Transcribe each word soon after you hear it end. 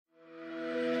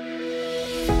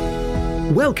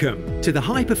Welcome to the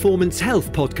High Performance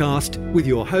Health Podcast with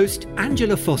your host,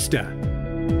 Angela Foster.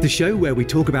 The show where we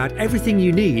talk about everything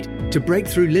you need to break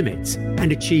through limits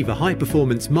and achieve a high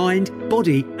performance mind,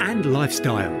 body, and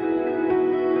lifestyle.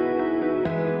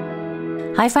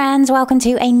 Hi friends, welcome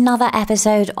to another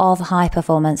episode of High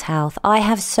Performance Health. I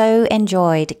have so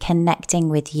enjoyed connecting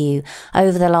with you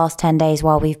over the last 10 days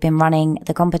while we've been running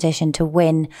the competition to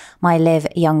win my Live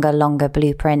Younger Longer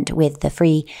blueprint with the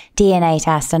free DNA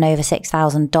test and over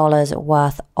 $6,000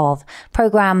 worth of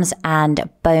programs and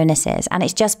bonuses. And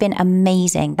it's just been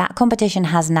amazing. That competition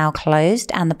has now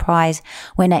closed and the prize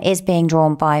winner is being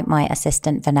drawn by my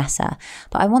assistant Vanessa.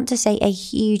 But I want to say a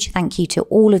huge thank you to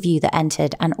all of you that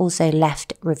entered and also left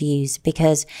reviews,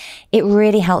 because it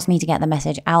really helps me to get the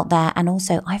message out there. And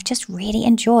also I've just really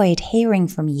enjoyed hearing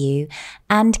from you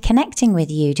and connecting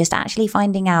with you, just actually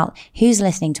finding out who's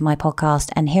listening to my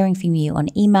podcast and hearing from you on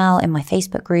email, in my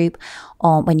Facebook group,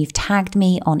 or when you've tagged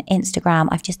me on Instagram.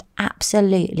 I've just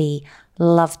absolutely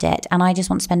loved it. And I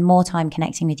just want to spend more time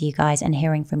connecting with you guys and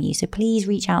hearing from you. So please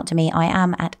reach out to me. I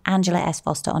am at Angela S.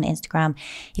 Foster on Instagram.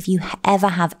 If you ever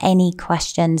have any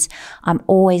questions, I'm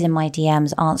always in my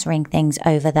DMs answering things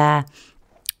over there.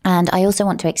 And I also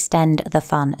want to extend the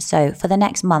fun. So for the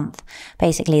next month,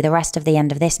 basically the rest of the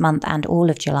end of this month and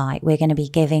all of July, we're going to be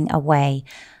giving away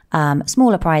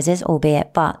smaller prizes,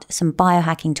 albeit, but some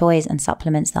biohacking toys and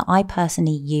supplements that I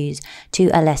personally use to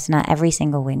a listener every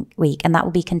single week. And that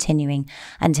will be continuing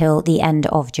until the end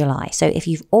of July. So if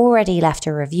you've already left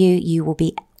a review, you will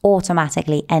be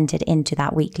automatically entered into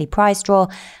that weekly prize draw.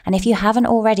 And if you haven't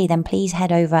already, then please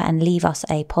head over and leave us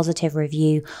a positive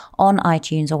review on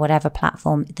iTunes or whatever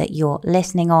platform that you're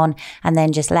listening on. And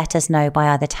then just let us know by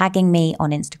either tagging me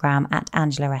on Instagram at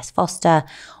Angela S. Foster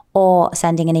or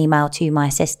sending an email to my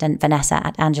assistant Vanessa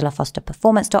at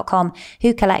angelafosterperformance.com,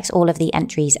 who collects all of the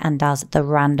entries and does the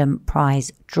random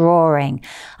prize drawing.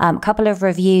 Couple of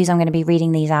reviews. I'm going to be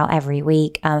reading these out every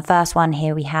week. First one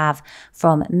here we have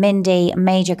from Mindy,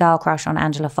 major girl crush on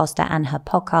Angela Foster and her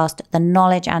podcast. The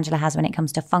knowledge Angela has when it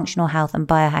comes to functional health and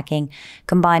biohacking,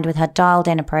 combined with her dialed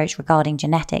in approach regarding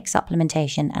genetics,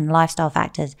 supplementation and lifestyle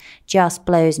factors, just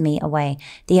blows me away.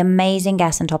 The amazing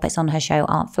guests and topics on her show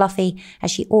aren't fluffy,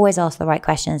 as she always asks the right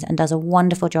questions and does a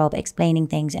wonderful job explaining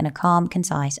things in a calm,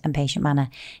 concise and patient manner.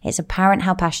 It's apparent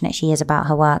how passionate she is about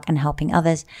her work and helping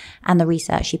others and the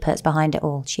research she puts behind it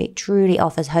all. She truly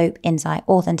offers hope, insight,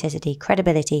 authenticity,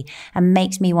 credibility, and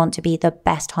makes me want to be the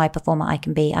best high performer I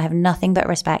can be. I have nothing but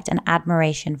respect and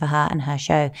admiration for her and her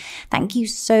show. Thank you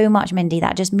so much, Mindy.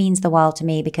 That just means the world to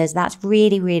me, because that's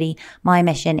really, really my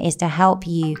mission, is to help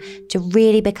you to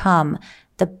really become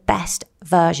the best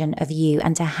version of you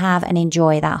and to have and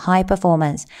enjoy that high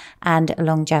performance and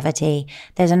longevity.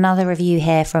 There's another review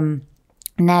here from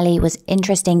Nelly. Was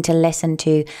interesting to listen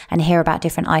to and hear about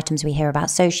different items we hear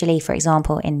about socially, for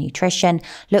example, in nutrition.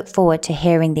 Look forward to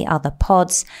hearing the other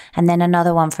pods. And then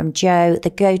another one from Joe,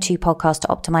 the go-to podcast to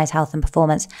optimize health and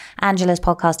performance. Angela's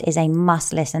podcast is a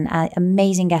must listen.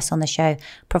 Amazing guests on the show,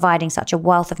 providing such a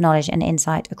wealth of knowledge and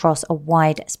insight across a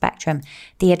wide spectrum.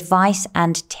 The advice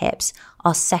and tips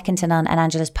are second to none, and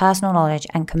Angela's personal knowledge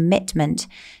and commitment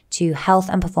to health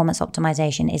and performance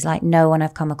optimization is like no one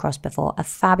I've come across before. A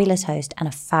fabulous host and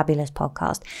a fabulous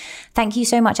podcast. Thank you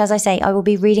so much. As I say, I will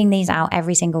be reading these out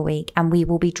every single week, and we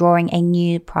will be drawing a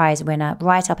new prize winner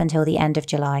right up until the end of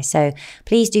July. So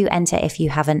please do enter if you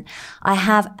haven't. I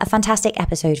have a fantastic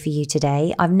episode for you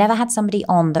today. I've never had somebody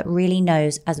on that really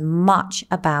knows as much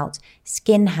about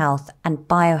skin health and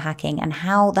biohacking and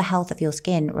how the health of your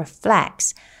skin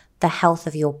reflects the health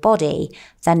of your body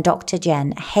than Dr.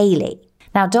 Jen Haley.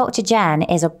 Now, Dr. Jen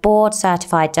is a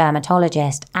board-certified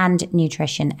dermatologist and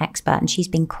nutrition expert, and she's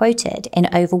been quoted in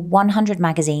over 100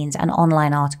 magazines and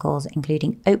online articles,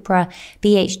 including Oprah,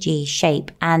 BHG, Shape,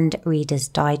 and Reader's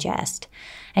Digest.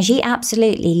 And she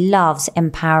absolutely loves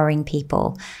empowering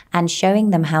people and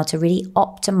showing them how to really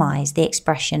optimize the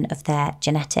expression of their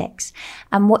genetics.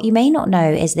 And what you may not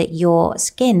know is that your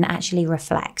skin actually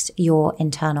reflects your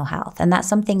internal health. And that's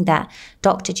something that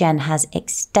Dr. Jen has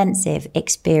extensive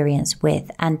experience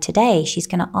with. And today she's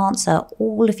going to answer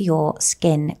all of your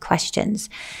skin questions.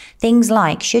 Things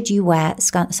like, should you wear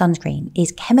sunscreen?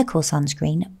 Is chemical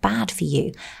sunscreen bad for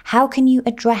you? How can you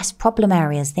address problem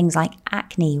areas, things like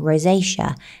acne,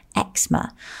 rosacea,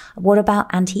 eczema? What about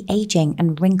anti-aging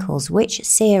and wrinkles? Which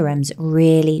serums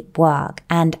really work?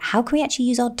 And how can we actually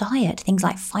use our diet? Things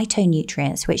like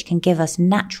phytonutrients, which can give us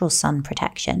natural sun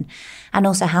protection. And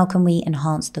also, how can we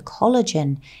enhance the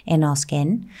collagen in our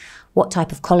skin? What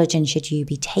type of collagen should you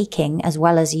be taking, as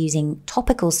well as using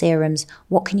topical serums?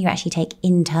 What can you actually take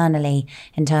internally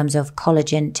in terms of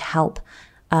collagen to help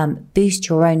boost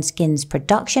your own skin's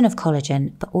production of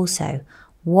collagen, but also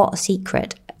what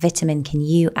secret vitamin can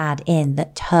you add in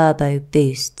that turbo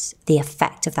boosts the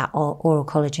effect of that oral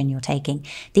collagen you're taking?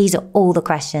 These are all the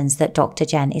questions that Dr.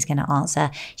 Jen is going to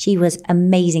answer. She was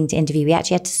amazing to interview. We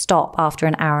actually had to stop after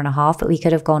an hour and a half, but we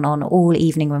could have gone on all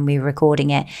evening when we were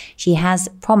recording it. She has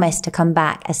promised to come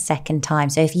back a second time.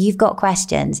 So if you've got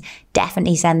questions,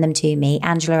 definitely send them to me,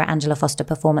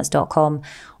 Angela@AngelaFosterPerformance.com,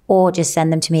 or just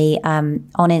send them to me on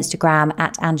Instagram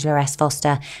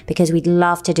 @AngelaSFoster, because we'd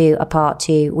love to do a part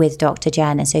 2 with Dr.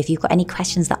 Jen. And so if you've got any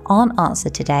questions that aren't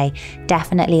answered today,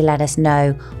 definitely let us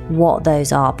know what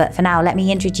those are. But for now, let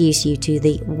me introduce you to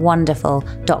the wonderful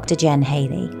Dr. Jen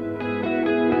Haley.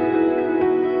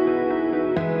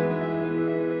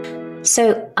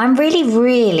 So I'm really,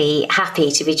 really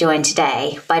happy to be joined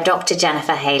today by Dr.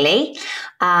 Jennifer Haley.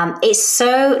 It's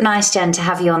so nice, Jen, to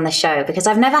have you on the show, because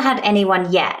I've never had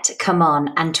anyone yet come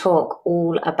on and talk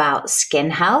all about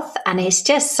skin health. And it's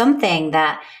just something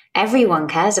that everyone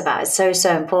cares about. It's so,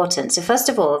 so important. So first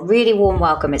of all, really warm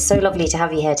welcome. It's so lovely to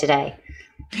have you here today.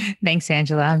 Thanks,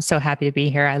 Angela. I'm so happy to be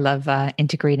here. I love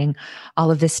integrating all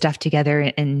of this stuff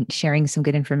together and sharing some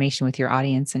good information with your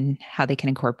audience and how they can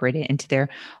incorporate it into their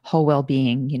whole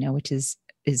well-being, which is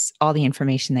all the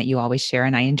information that you always share.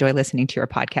 And I enjoy listening to your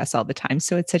podcast all the time.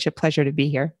 So it's such a pleasure to be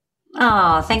here.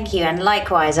 Oh, thank you. And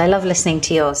likewise, I love listening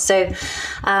to yours. So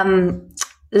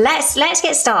let's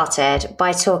get started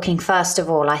by talking, first of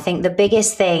all, I think the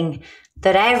biggest thing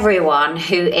that everyone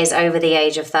who is over the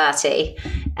age of 30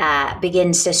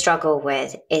 begins to struggle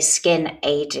with is skin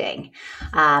aging,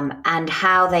 and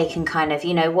how they can kind of,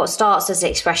 what starts as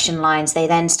expression lines, they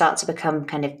then start to become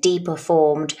kind of deeper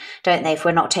formed, don't they, if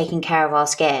we're not taking care of our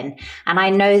skin. And I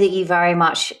know that you very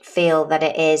much feel that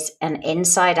it is an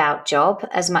inside out job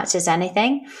as much as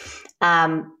anything.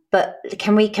 But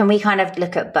can we kind of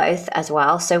look at both as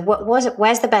well? So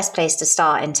where's the best place to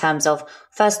start in terms of,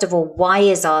 first of all, why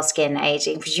is our skin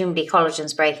aging? Presumably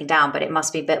collagen's breaking down, but it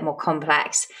must be a bit more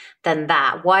complex than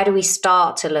that. Why do we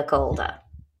start to look older?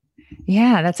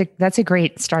 Yeah, that's a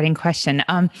great starting question.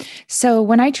 So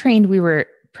when I trained, we were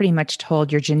pretty much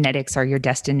told your genetics are your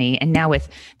destiny. And now with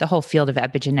the whole field of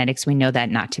epigenetics, we know that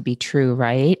not to be true,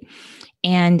 right?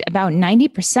 And about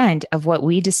 90% of what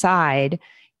we decide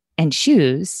and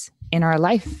choose in our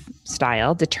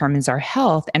lifestyle determines our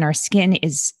health. And our skin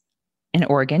is an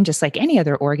organ, just like any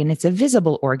other organ. It's a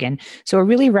visible organ. So it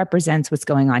really represents what's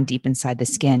going on deep inside the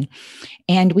skin.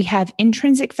 And we have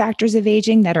intrinsic factors of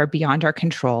aging that are beyond our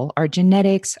control, our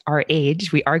genetics, our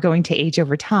age. We are going to age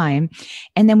over time.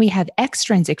 And then we have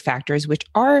extrinsic factors, which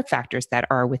are factors that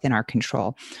are within our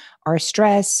control. Our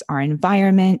stress, our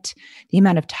environment, the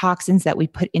amount of toxins that we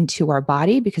put into our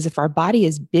body, because if our body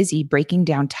is busy breaking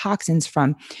down toxins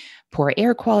from poor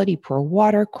air quality, poor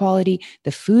water quality,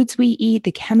 the foods we eat,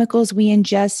 the chemicals we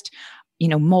ingest,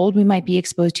 mold we might be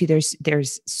exposed to,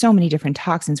 there's so many different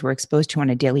toxins we're exposed to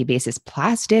on a daily basis,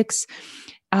 plastics.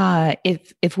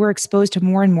 If we're exposed to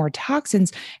more and more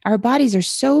toxins, our bodies are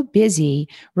so busy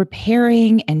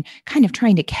repairing and kind of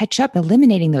trying to catch up,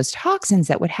 eliminating those toxins,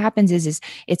 that what happens is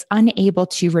it's unable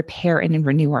to repair and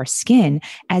renew our skin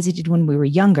as it did when we were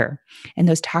younger. And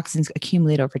those toxins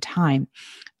accumulate over time.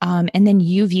 And then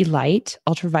UV light,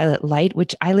 ultraviolet light,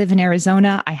 which I live in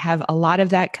Arizona. I have a lot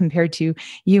of that compared to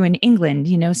you in England,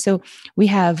 so we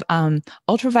have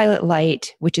ultraviolet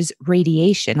light, which is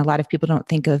radiation. A lot of people don't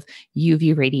think of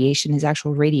UV radiation as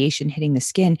actual radiation hitting the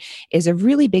skin, is a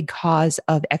really big cause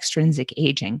of extrinsic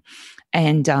aging.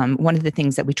 And one of the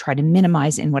things that we try to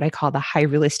minimize in what I call the high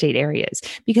real estate areas,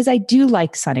 because I do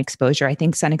like sun exposure. I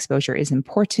think sun exposure is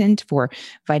important for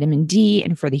vitamin D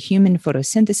and for the human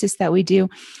photosynthesis that we do.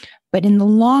 But in the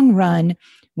long run,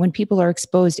 when people are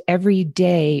exposed every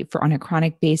day on a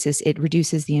chronic basis, it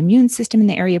reduces the immune system in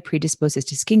the area, predisposes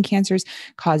to skin cancers,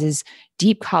 causes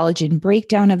deep collagen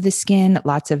breakdown of the skin,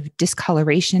 lots of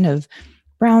discoloration of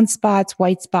brown spots,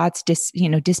 white spots,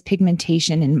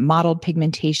 dyspigmentation and mottled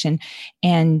pigmentation.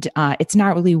 And it's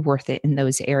not really worth it in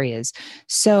those areas.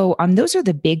 So those are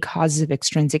the big causes of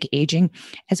extrinsic aging,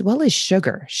 as well as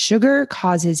sugar. Sugar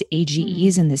causes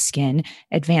AGEs in the skin,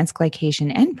 advanced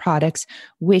glycation end products,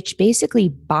 which basically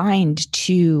bind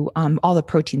to all the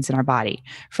proteins in our body,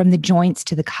 from the joints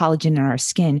to the collagen in our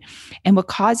skin. And what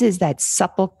causes that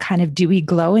supple kind of dewy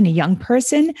glow in a young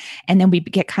person, and then we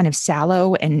get kind of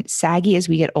sallow and saggy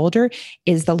as we get older,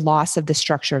 is the loss of the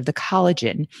structure of the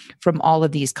collagen from all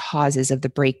of these causes of the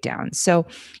breakdown. So,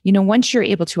 once you're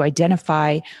able to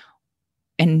identify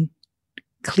and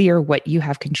clear what you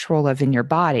have control of in your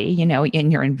body,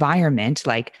 in your environment,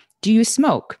 like, do you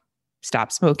smoke?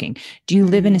 stop smoking? Do you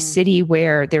live in a city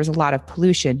where there's a lot of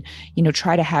pollution?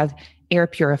 Try to have air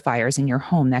purifiers in your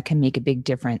home. That can make a big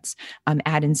difference.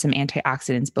 Add in some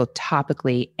antioxidants, both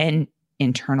topically and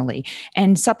internally.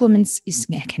 And supplements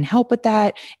can help with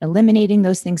that. Eliminating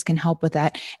those things can help with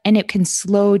that. And it can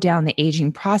slow down the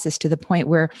aging process to the point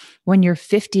where when you're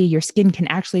 50, your skin can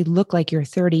actually look like you're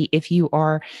 30 if you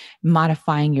are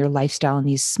modifying your lifestyle in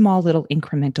these small little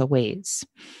incremental ways.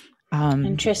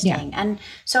 Interesting. Yeah. And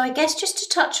so I guess just to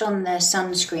touch on the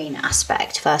sunscreen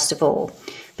aspect, first of all,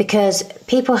 because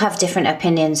people have different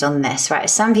opinions on this, right?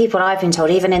 Some people, I've been told,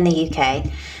 even in the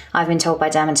UK, I've been told by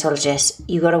dermatologists,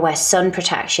 you got to wear sun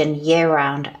protection year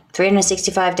round,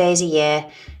 365 days a year,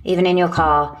 even in your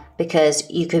car, because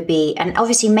you could be, and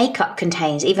obviously makeup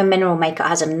contains, even mineral makeup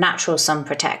has a natural sun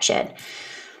protection.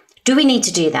 Do we need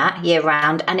to do that year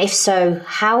round? And if so,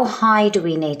 how high do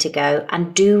we need to go?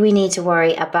 And do we need to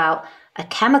worry about a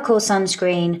chemical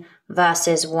sunscreen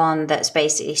versus one that's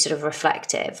basically sort of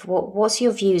reflective? What's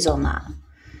your views on that?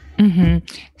 Mm-hmm.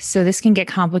 So this can get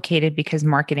complicated because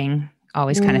marketing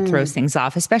always kind of throws things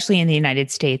off, especially in the United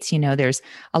States. There's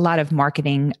a lot of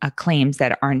marketing claims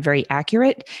that aren't very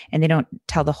accurate and they don't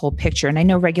tell the whole picture. And I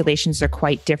know regulations are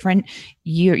quite different.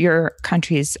 Your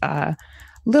country's a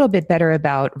little bit better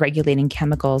about regulating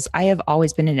chemicals. I have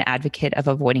always been an advocate of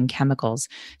avoiding chemicals.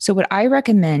 So what I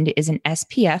recommend is an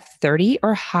SPF 30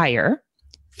 or higher.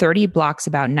 30 blocks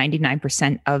about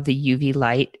 99% of the UV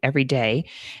light every day.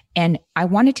 And I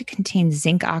want it to contain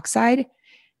zinc oxide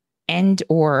and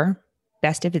or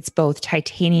best if it's both,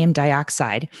 titanium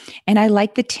dioxide. And I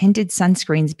like the tinted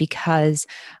sunscreens because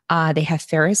they have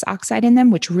ferrous oxide in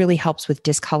them, which really helps with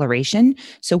discoloration.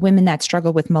 So women that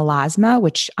struggle with melasma,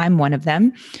 which I'm one of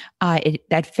them,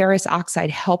 that ferrous oxide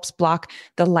helps block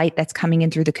the light that's coming in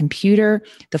through the computer,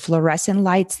 the fluorescent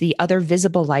lights, the other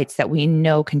visible lights that we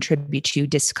know contribute to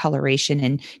discoloration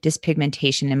and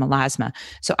dyspigmentation and melasma.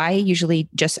 So I usually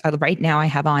just, right now I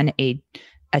have on a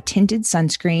tinted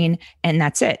sunscreen, and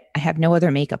that's it. I have no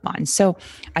other makeup on. So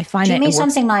I find that. Do you mean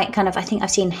something like kind of, I think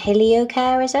I've seen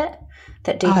HelioCare, is it?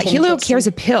 That do HelioCare is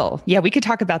a pill. Yeah, we could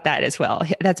talk about that as well.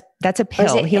 That's a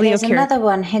pill. HelioCare. There's another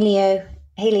one, Helio.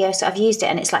 So I've used it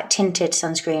and it's like tinted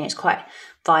sunscreen. It's quite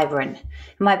vibrant.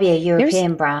 It might be a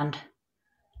European brand.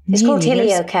 It's called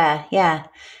HelioCare. Yeah.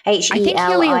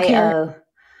 HelioCare.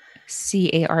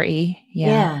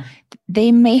 Yeah.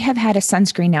 They may have had a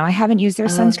sunscreen now. I haven't used their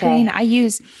sunscreen. Okay.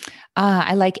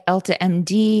 I like Elta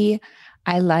MD.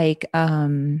 I like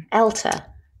Elta,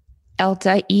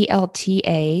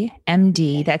 ELTA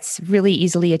MD. That's really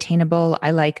easily attainable.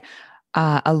 I like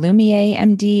Alumier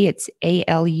MD. It's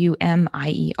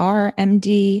ALUMIER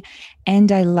MD.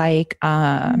 And I like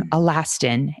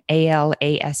Alastin,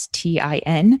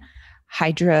 ALASTIN,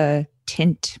 Hydra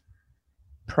Tint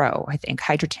Pro, I think.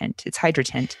 Hydratint. It's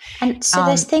Hydratint. And so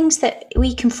there's things that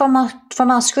we can from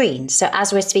our screens. So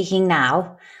as we're speaking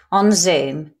now on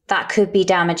Zoom, that could be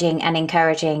damaging and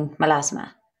encouraging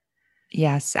melasma.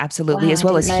 Yes, absolutely. Wow, as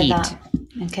well as heat. That.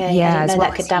 Okay. Yeah, I didn't know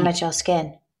that could damage our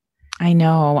skin. I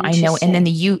know. And then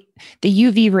the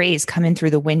UV rays come in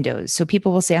through the windows. So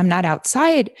people will say, I'm not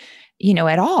outside,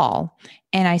 at all.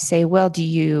 And I say, well, do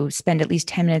you spend at least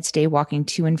 10 minutes a day walking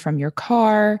to and from your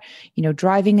car,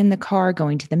 driving in the car,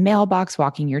 going to the mailbox,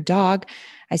 walking your dog?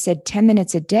 I said 10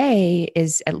 minutes a day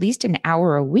is at least an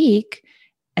hour a week.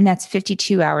 And that's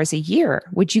 52 hours a year.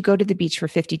 Would you go to the beach for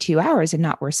 52 hours and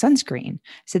not wear sunscreen?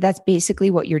 So that's basically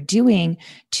what you're doing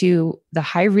to the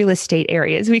high real estate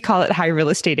areas. We call it high real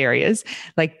estate areas,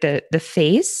 like the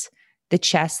face, the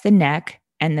chest, the neck,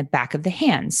 and the back of the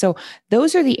hands. So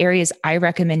those are the areas I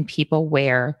recommend people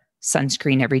wear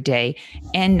sunscreen every day.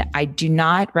 And I do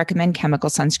not recommend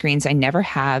chemical sunscreens. I never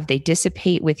have. They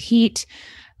dissipate with heat.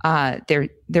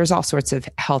 There's all sorts of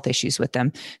health issues with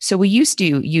them. So we used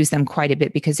to use them quite a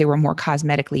bit because they were more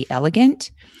cosmetically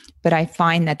elegant. But I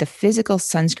find that the physical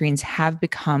sunscreens have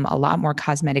become a lot more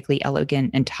cosmetically elegant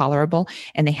and tolerable,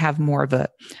 and they have more of a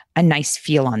nice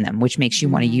feel on them, which makes you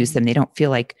want to use them. They don't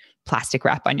feel like plastic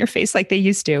wrap on your face like they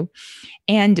used to.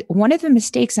 And one of the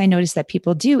mistakes I noticed that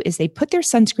people do is they put their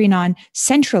sunscreen on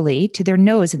centrally to their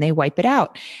nose and they wipe it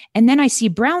out. And then I see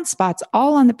brown spots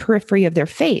all on the periphery of their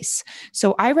face.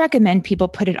 So I recommend people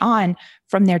put it on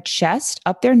from their chest,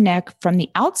 up their neck, from the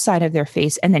outside of their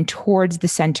face, and then towards the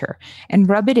center, and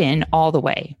rub it in all the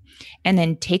way. And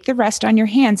then take the rest on your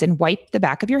hands and wipe the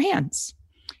back of your hands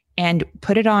and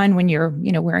put it on when you're,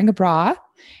 wearing a bra.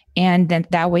 And then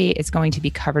that way it's going to be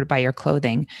covered by your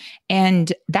clothing.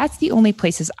 And that's the only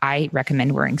places I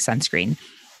recommend wearing sunscreen.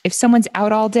 If someone's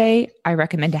out all day, I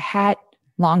recommend a hat,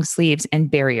 long sleeves, and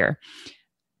barrier.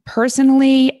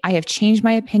 Personally, I have changed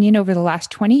my opinion over the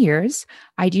last 20 years.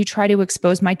 I do try to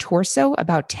expose my torso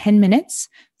about 10 minutes,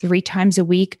 3 times a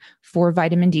week for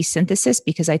vitamin D synthesis,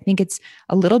 because I think it's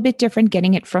a little bit different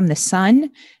getting it from the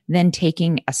sun than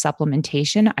taking a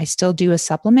supplementation. I still do a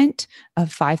supplement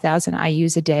of 5,000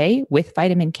 IUs a day with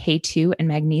vitamin K2 and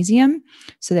magnesium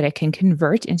so that I can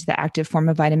convert into the active form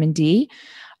of vitamin D.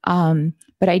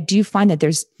 But I do find that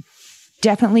there's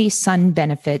definitely sun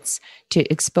benefits to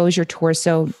expose your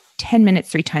torso 10 minutes,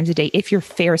 3 times a day. If you're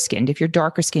fair skinned, if you're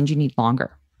darker skinned, you need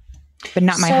longer, but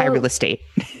not my high real estate.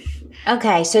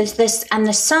 Okay. So it's this, and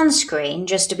the sunscreen,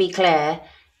 just to be clear,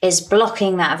 is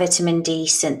blocking that vitamin D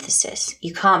synthesis.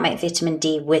 You can't make vitamin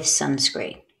D with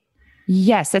sunscreen.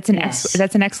 Yes, that's an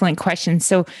excellent question.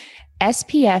 So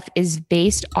SPF is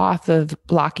based off of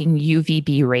blocking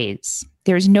UVB rays.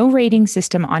 There's no rating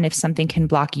system on if something can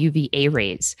block UVA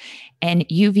rays. And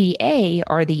UVA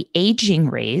are the aging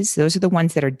rays. Those are the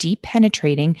ones that are deep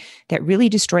penetrating that really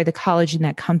destroy the collagen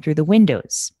that come through the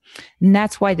windows. And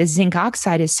that's why the zinc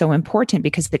oxide is so important,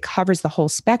 because it covers the whole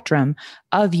spectrum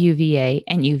of UVA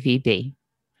and UVB.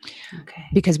 Okay.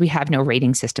 Because we have no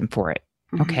rating system for it.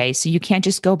 Okay. So you can't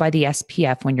just go by the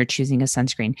SPF when you're choosing a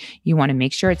sunscreen. You want to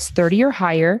make sure it's 30 or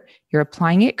higher, you're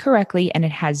applying it correctly, and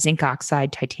it has zinc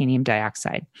oxide, titanium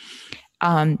dioxide.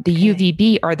 The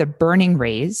UVB are the burning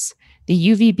rays. The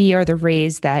UVB are the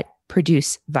rays that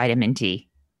produce vitamin D.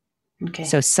 Okay.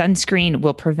 So sunscreen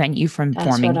will prevent you from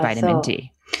forming vitamin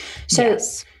D. So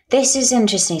this is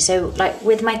interesting. So like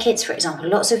with my kids, for example,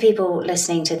 lots of people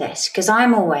listening to this, because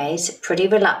I'm always pretty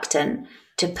reluctant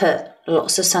to put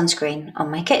lots of sunscreen on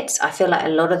my kids. I feel like a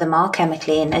lot of them are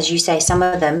chemically, and as you say, some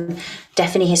of them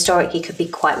definitely historically could be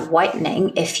quite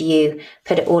whitening. If you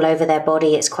put it all over their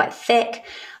body, it's quite thick.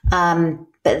 But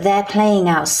they're playing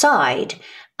outside.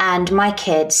 And my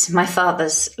kids, my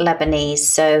father's Lebanese,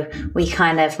 so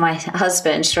my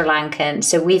husband Sri Lankan,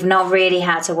 so we've not really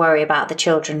had to worry about the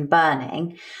children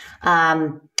burning.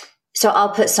 So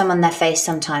I'll put some on their face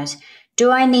sometimes.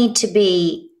 Do I need to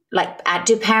be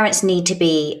do parents need to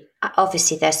be,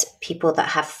 obviously there's people that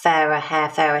have fairer hair,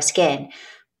 fairer skin,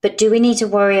 but do we need to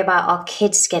worry about our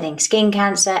kids getting skin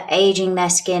cancer, aging their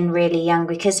skin really young?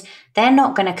 Because they're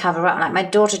not going to cover up. Like my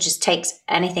daughter just takes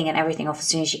anything and everything off as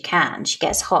soon as she can. She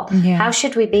gets hot. Yeah. How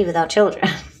should we be with our children?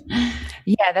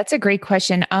 Yeah, that's a great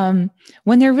question.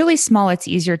 When they're really small, it's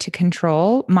easier to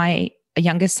control. My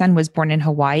youngest son was born in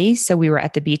Hawaii. So we were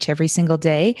at the beach every single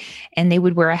day, and they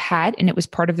would wear a hat, and it was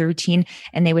part of the routine,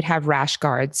 and they would have rash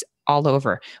guards all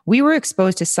over. We were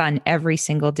exposed to sun every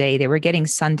single day. They were getting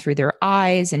sun through their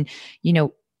eyes and,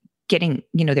 getting,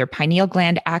 their pineal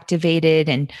gland activated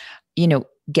and,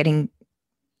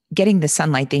 getting the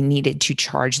sunlight they needed to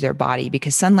charge their body,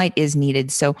 because sunlight is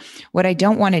needed. So what I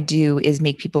don't want to do is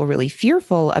make people really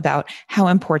fearful about how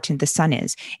important the sun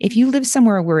is. If you live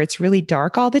somewhere where it's really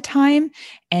dark all the time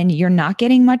and you're not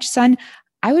getting much sun,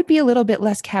 I would be a little bit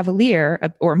less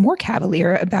cavalier or more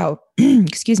cavalier about,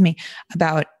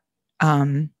 about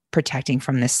protecting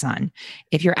from the sun.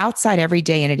 If you're outside every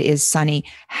day and it is sunny,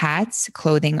 hats,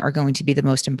 clothing are going to be the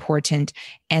most important.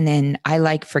 And then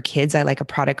for kids, I like a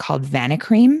product called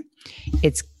Vanicream.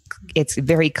 It's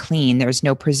very clean. There's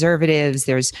no preservatives.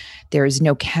 There's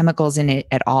no chemicals in it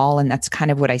at all. And that's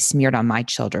kind of what I smeared on my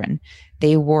children.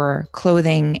 They wore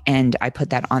clothing and I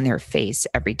put that on their face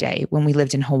every day when we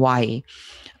lived in Hawaii.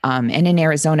 And in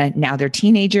Arizona, now they're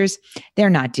teenagers,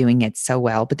 they're not doing it so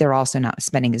well, but they're also not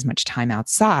spending as much time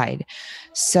outside.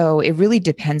 So it really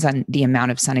depends on the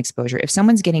amount of sun exposure. If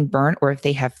someone's getting burnt or if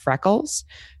they have freckles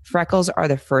are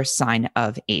the first sign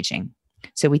of aging.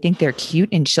 So we think they're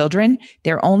cute in children.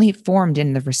 They're only formed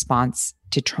in the response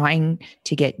to trying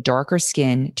to get darker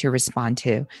skin to respond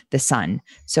to the sun.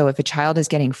 So if a child is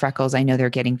getting freckles, I know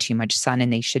they're getting too much sun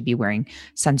and they should be wearing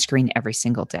sunscreen every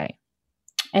single day.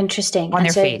 Interesting. On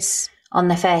their face. On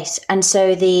the face. And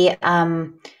so the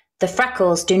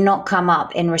freckles do not come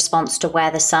up in response to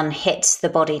where the sun hits the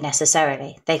body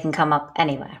necessarily. They can come up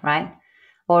anywhere, right?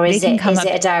 Or is it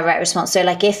a direct response? So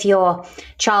like if your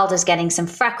child is getting some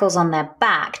freckles on their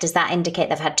back, does that indicate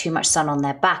they've had too much sun on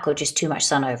their back or just too much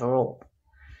sun overall?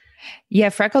 Yeah,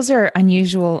 freckles are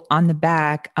unusual on the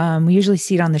back. We usually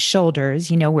see it on the shoulders,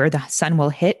 where the sun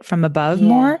will hit from above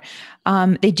more.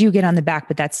 They do get on the back,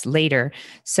 but that's later.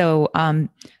 So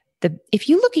if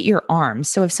you look at your arms,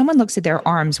 so if someone looks at their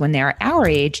arms when they're our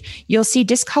age, you'll see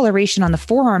discoloration on the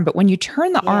forearm. But when you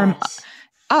turn the arm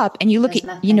up and you look at,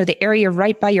 the area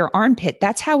right by your armpit,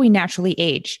 that's how we naturally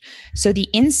age. So the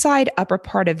inside upper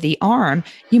part of the arm,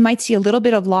 you might see a little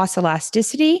bit of loss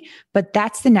elasticity, but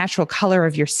that's the natural color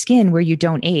of your skin where you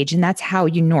don't age. And that's how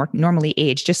you normally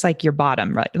age, just like your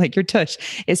bottom, right? Like your tush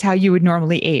is how you would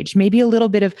normally age. Maybe a little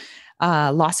bit of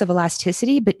loss of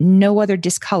elasticity, but no other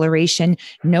discoloration,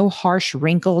 no harsh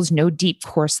wrinkles, no deep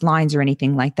coarse lines or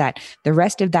anything like that. The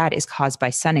rest of that is caused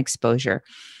by sun exposure.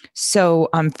 So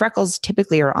freckles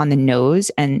typically are on the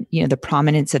nose and, the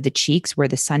prominence of the cheeks where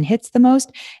the sun hits the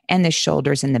most, and the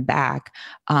shoulders and the back.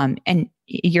 And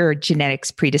your genetics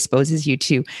predisposes you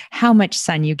to how much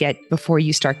sun you get before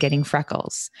you start getting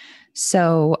freckles.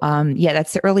 So,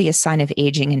 that's the earliest sign of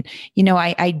aging. And,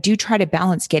 I do try to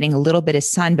balance getting a little bit of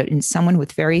sun, but in someone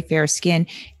with very fair skin,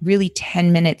 really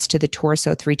 10 minutes to the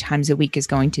torso 3 times a week is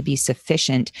going to be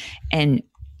sufficient. And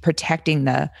protecting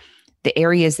the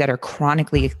areas that are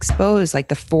chronically exposed, like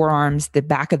the forearms, the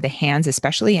back of the hands,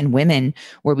 especially in women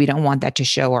where we don't want that to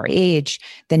show our age,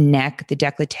 the neck, the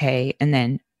décolleté, and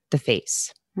then the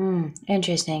face.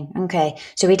 Interesting. Okay.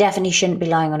 So we definitely shouldn't be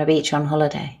lying on a beach on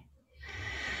holiday.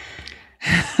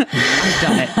 I've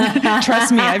done it.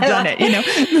 Trust me, I've done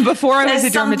it. Before I was a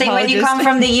dermatologist. When you come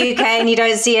from the UK and you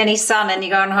don't see any sun and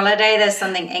you go on holiday, there's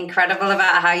something incredible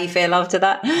about how you feel after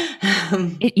that.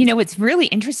 It's really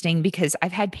interesting because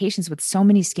I've had patients with so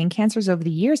many skin cancers over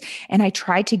the years, and I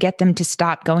tried to get them to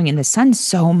stop going in the sun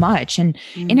so much. And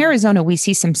in Arizona, we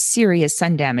see some serious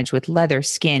sun damage with leather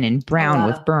skin and brown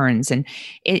with burns. And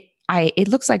it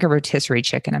looks like a rotisserie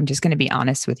chicken. I'm just going to be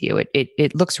honest with you.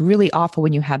 It looks really awful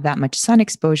when you have that much sun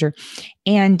exposure.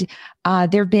 And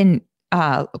there have been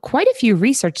quite a few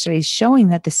research studies showing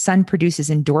that the sun produces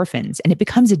endorphins and it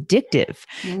becomes addictive.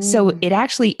 So it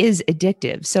actually is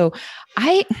addictive. So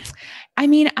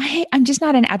I'm just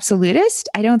not an absolutist.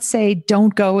 I don't say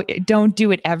don't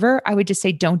do it ever. I would just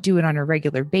say don't do it on a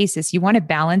regular basis. You want to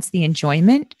balance the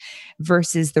enjoyment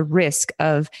versus the risk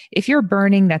of, if you're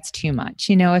burning, that's too much.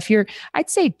 I'd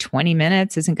say 20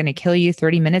 minutes isn't going to kill you,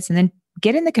 30 minutes, and then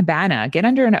get in the cabana, get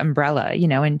under an umbrella,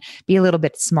 and be a little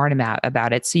bit smart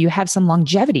about it. So you have some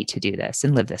longevity to do this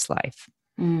and live this life.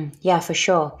 Yeah, for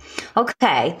sure.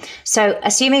 Okay. So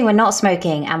assuming we're not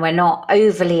smoking and we're not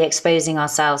overly exposing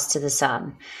ourselves to the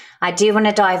sun, I do want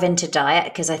to dive into diet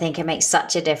because I think it makes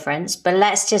such a difference. But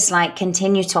let's just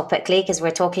continue topically because we're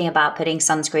talking about putting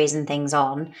sunscreens and things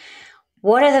on.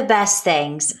 What are the best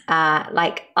things?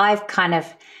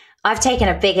 I've taken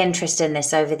a big interest in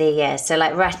this over the years. So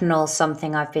retinol is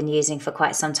something I've been using for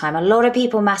quite some time. A lot of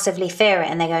people massively fear it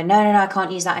and they go, no, I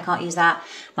can't use that. I can't use that.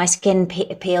 My skin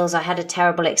peels. I had a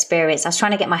terrible experience. I was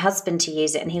trying to get my husband to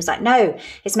use it and he was like, no,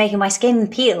 it's making my skin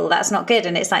peel. That's not good.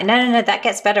 And it's like, no, that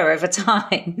gets better over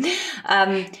time.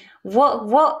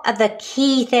 What are the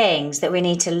key things that we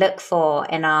need to look for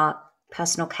in our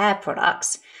personal care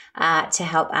products to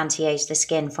help anti-age the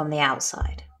skin from the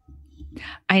outside?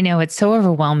 I know it's so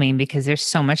overwhelming because there's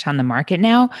so much on the market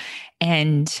now.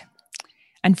 And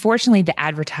unfortunately, the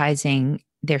advertising,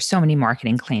 there's so many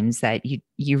marketing claims that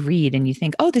you read and you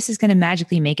think, oh, this is going to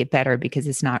magically make it better because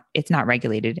it's not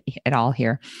regulated at all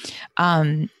here.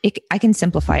 I can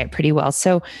simplify it pretty well.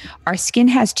 So our skin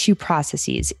has 2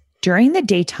 processes. During the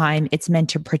daytime, it's meant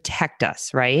to protect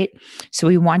us, right? So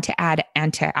we want to add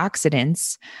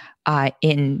antioxidants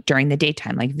during the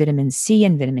daytime, like vitamin C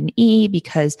and vitamin E,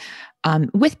 because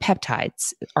with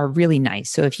peptides are really nice.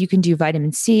 So if you can do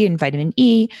vitamin C and vitamin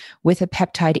E with a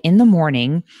peptide in the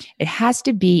morning, it has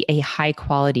to be a high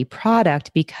quality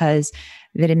product because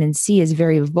vitamin C is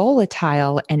very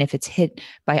volatile. And if it's hit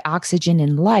by oxygen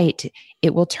and light,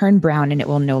 it will turn brown and it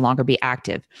will no longer be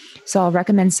active. So I'll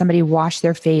recommend somebody wash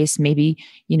their face, maybe,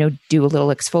 do a little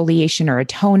exfoliation or a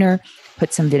toner,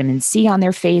 put some vitamin C on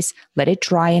their face, let it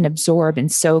dry and absorb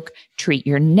and soak, treat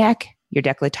your neck, your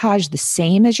décolletage the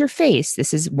same as your face.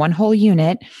 This is one whole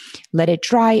unit. Let it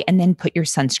dry and then put your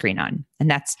sunscreen on.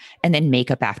 And then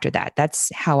makeup after that. That's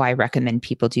how I recommend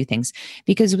people do things,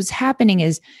 because what's happening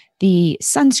is the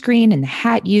sunscreen and the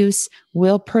hat use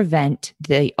will prevent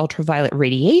the ultraviolet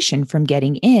radiation from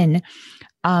getting in.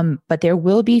 But there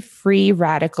will be free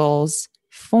radicals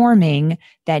forming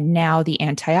that now the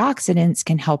antioxidants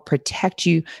can help protect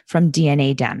you from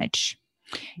DNA damage.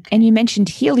 Okay. And you mentioned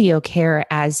HelioCare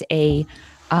as a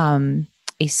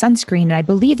sunscreen, and I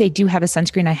believe they do have a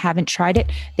sunscreen. I haven't tried it.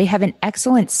 They have an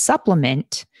excellent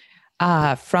supplement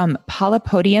from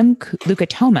Polypodium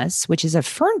leucotomus, which is a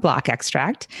fern block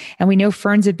extract. And we know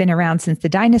ferns have been around since the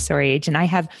dinosaur age. And I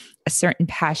have a certain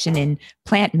passion in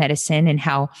plant medicine and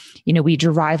how, we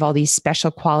derive all these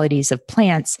special qualities of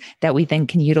plants that we then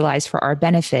can utilize for our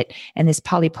benefit. And this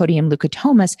Polypodium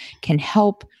leucotomus can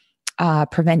help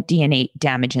prevent DNA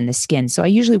damage in the skin. So I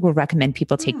usually will recommend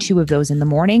people take 2 of those in the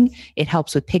morning. It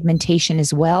helps with pigmentation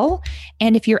as well.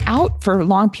 And if you're out for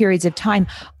long periods of time,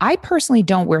 I personally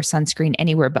don't wear sunscreen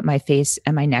anywhere but my face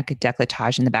and my neck,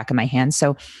 décolletage in the back of my hands.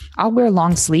 So I'll wear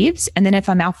long sleeves. And then if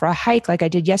I'm out for a hike, like I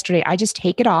did yesterday, I just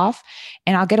take it off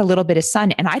and I'll get a little bit of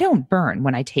sun, and I don't burn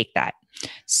when I take that.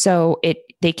 So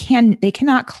they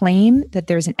cannot claim that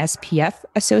there's an SPF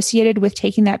associated with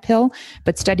taking that pill,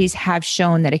 but studies have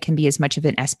shown that it can be as much of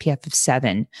an SPF of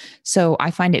 7. So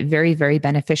I find it very, very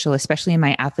beneficial, especially in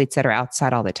my athletes that are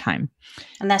outside all the time.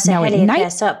 And that's a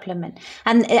Heliocare supplement.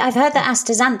 And I've heard that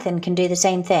astaxanthin can do the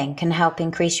same thing, can help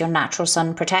increase your natural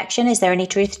sun protection. Is there any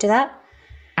truth to that?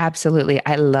 Absolutely.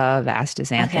 I love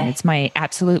astaxanthin. Okay. It's my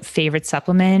absolute favorite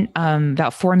supplement,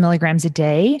 about 4 milligrams a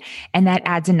day. And that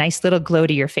adds a nice little glow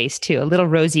to your face too, a little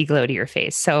rosy glow to your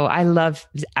face. So I love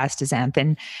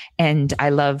astaxanthin, and I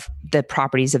love the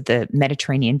properties of the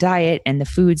Mediterranean diet and the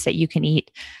foods that you can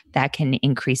eat that can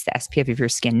increase the SPF of your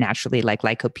skin naturally, like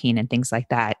lycopene and things like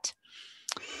that.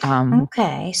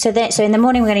 Okay. So in the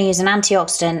morning, we're going to use an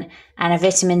antioxidant and a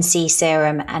vitamin C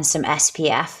serum and some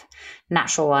SPF.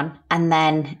 Natural one, and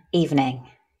then evening.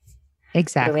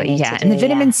 Exactly. Yeah. And the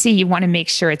vitamin C, you want to make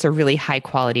sure it's a really high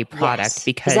quality product,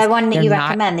 because is there one that you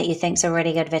recommend that you think is a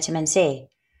really good vitamin C?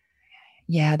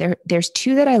 Yeah, there's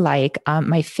 2 that I like.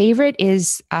 My favorite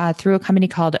is through a company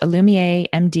called Alumier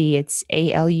MD. It's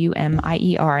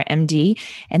Alumier MD,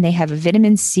 and they have a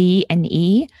vitamin C and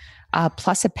E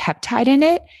plus a peptide in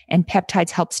it, and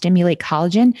peptides help stimulate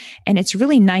collagen. And it's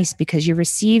really nice because you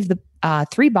receive the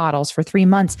 3 bottles for 3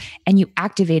 months, and you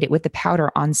activate it with the powder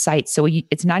on site. So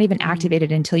it's not even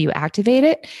activated until you activate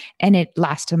it, and it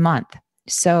lasts a month.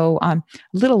 So a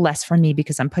little less for me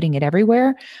because I'm putting it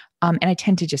everywhere. And I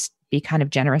tend to just be kind of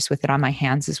generous with it on my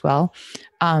hands as well.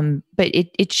 But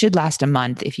it should last a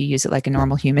month if you use it like a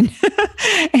normal human.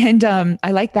 And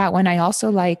I like that one. I also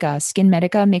like Skin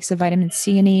Medica makes a vitamin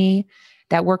C and E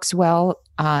that works well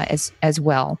as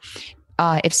well.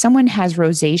 If someone has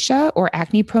rosacea or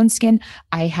acne-prone skin,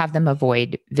 I have them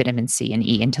avoid vitamin C and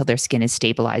E until their skin is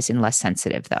stabilized and less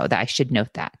sensitive, though. That I should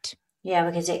note that. Yeah,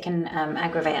 because it can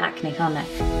aggravate acne, can't it?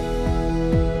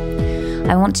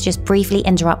 I want to just briefly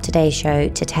interrupt today's show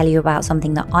to tell you about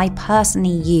something that I personally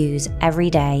use every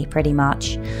day, pretty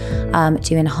much,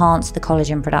 to enhance the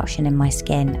collagen production in my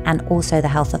skin and also the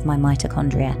health of my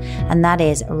mitochondria, and that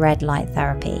is red light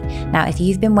therapy. Now, if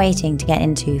you've been waiting to get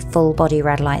into full body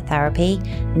red light therapy,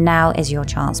 now is your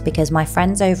chance, because my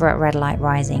friends over at Red Light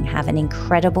Rising have an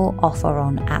incredible offer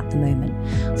on at the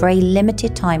moment. For a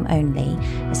limited time only,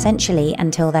 essentially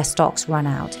until their stocks run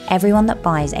out, everyone that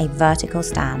buys a vertical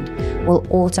stand will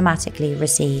automatically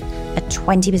receive a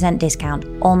 20% discount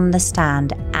on the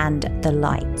stand and the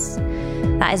lights.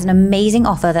 That is an amazing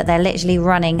offer that they're literally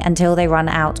running until they run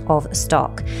out of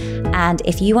stock. And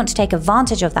if you want to take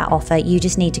advantage of that offer, you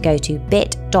just need to go to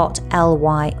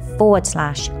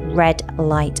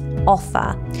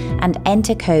bit.ly/redlightoffer and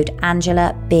enter code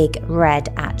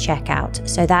AngelaBigRed at checkout.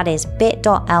 So that is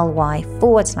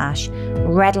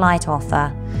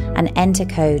bit.ly/redlightoffer and enter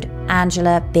code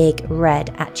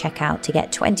AngelaBigRed at checkout to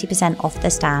get 20% off the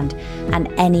stand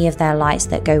and any of their lights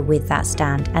that go with that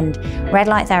stand. And red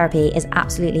light therapy is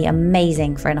absolutely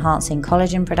amazing for enhancing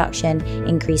collagen production,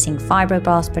 increasing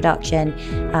fibroblast production,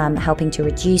 helping to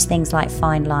reduce things like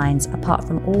fine lines, apart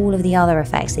from all of the other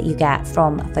effects that you get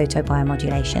from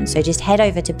photobiomodulation. So just head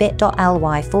over to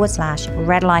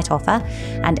bit.ly/redlightoffer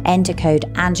and enter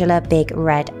code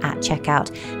AngelaBigRed at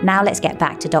checkout. Now let's get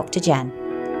back to Dr. Jen.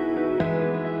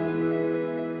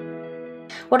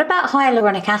 What about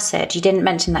hyaluronic acid? You didn't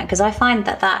mention that, because I find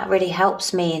that really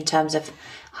helps me in terms of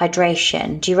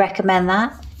hydration. Do you recommend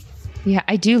that? Yeah,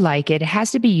 I do like it. It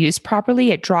has to be used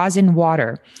properly. It draws in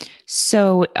water.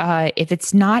 So if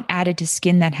it's not added to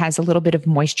skin that has a little bit of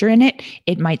moisture in it,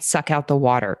 it might suck out the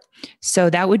water. So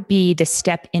that would be the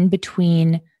step in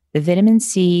between the vitamin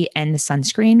C and the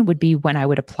sunscreen would be when I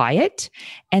would apply it.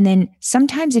 And then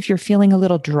sometimes if you're feeling a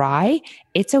little dry,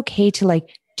 it's okay to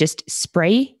just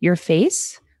spray your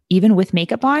face, even with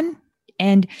makeup on,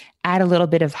 and add a little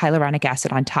bit of hyaluronic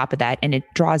acid on top of that. And it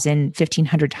draws in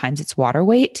 1,500 times its water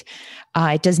weight.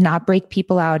 It does not break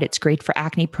people out. It's great for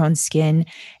acne prone skin.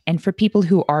 And for people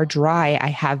who are dry, I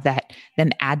have them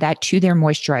add that to their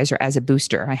moisturizer as a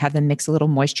booster. I have them mix a little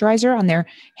moisturizer on their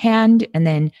hand and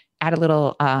then add a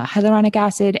little hyaluronic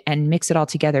acid and mix it all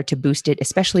together to boost it,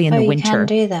 especially in the winter. You can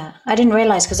do that. I didn't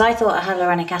realize, because I thought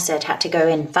hyaluronic acid had to go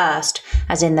in first,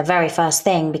 as in the very first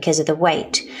thing, because of the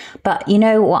weight. But you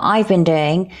know what I've been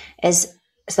doing is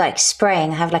it's like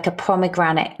spraying. I have like a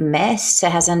pomegranate mist. So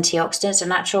it has antioxidants, a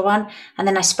natural one. And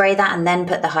then I spray that and then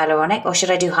put the hyaluronic, or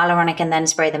should I do hyaluronic and then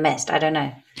spray the mist? I don't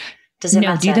know. Does it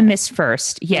matter? Do the mist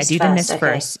first. Yeah, mist do the mist okay.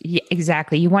 first. Yeah,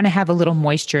 exactly. You want to have a little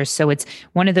moisture. So it's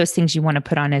one of those things you want to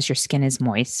put on as your skin is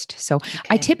moist. So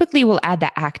I typically will add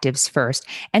the actives first.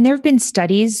 And there have been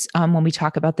studies when we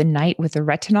talk about the night with the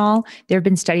retinol, there have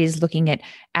been studies looking at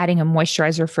adding a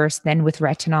moisturizer first, then with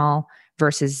retinol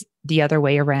versus the other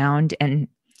way around. And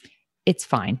it's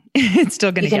fine. It's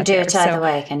still going to get there. You can do it either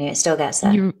way, can you? It still gets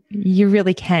there. You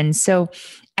really can. So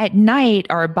at night,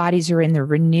 our bodies are in the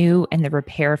renew and the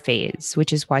repair phase,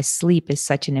 which is why sleep is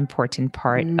such an important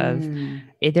part of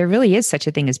it. There really is such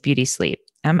a thing as beauty sleep.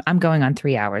 I'm going on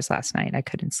 3 hours last night. I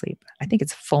couldn't sleep. I think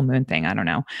it's a full moon thing. I don't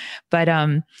know. But,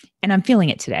 and I'm feeling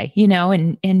it today,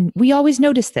 and we always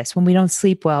notice this when we don't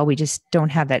sleep well, we just don't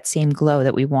have that same glow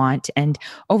that we want. And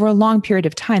over a long period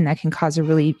of time, that can cause a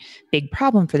really big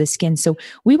problem for the skin. So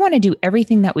we want to do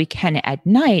everything that we can at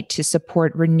night to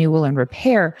support renewal and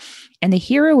repair. And the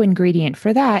hero ingredient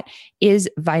for that is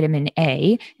vitamin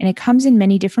A, and it comes in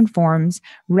many different forms.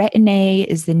 Retin-A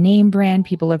is the name brand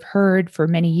people have heard for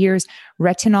many years.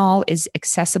 Retinol is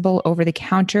accessible over the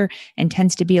counter and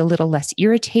tends to be a little less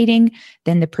irritating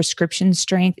than the prescription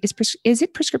strength. Is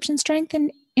it prescription strength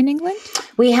in England?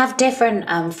 We have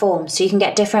different forms. So you can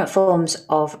get different forms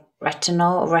of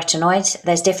retinol or retinoids.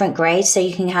 There's different grades. So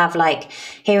you can have, like,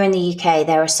 here in the UK,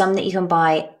 there are some that you can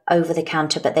buy over the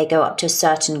counter, but they go up to a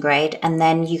certain grade. And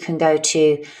then you can go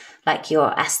to like your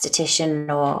esthetician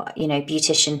or,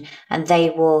 beautician, and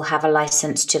they will have a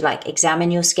license to like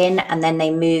examine your skin, and then they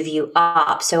move you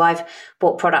up. So I've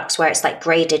bought products where it's like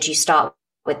graded. You start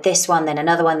with this one, then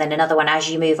another one, then another one as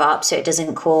you move up, so it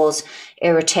doesn't cause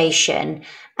irritation.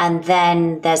 And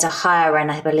then there's a higher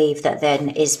end, I believe, that then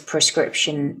is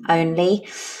prescription only,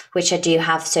 which I do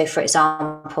have. So for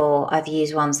example, I've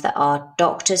used ones that are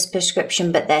doctor's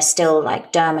prescription, but they're still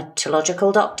like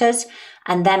dermatological doctors.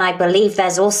 And then I believe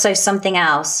there's also something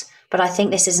else, but I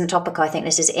think this isn't topical. I think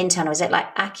this is internal. Is it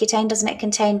like Accutane? Doesn't it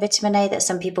contain vitamin A that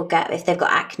some people get if they've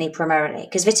got acne primarily?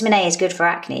 Because vitamin A is good for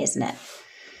acne, isn't it?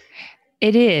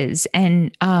 It is.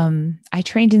 And I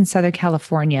trained in Southern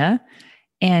California,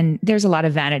 and there's a lot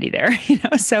of vanity there,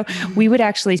 so we would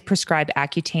actually prescribe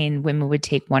Accutane. Women would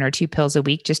take 1 or 2 pills a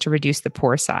week just to reduce the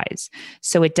pore size.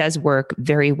 So it does work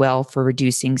very well for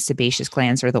reducing sebaceous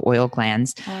glands or the oil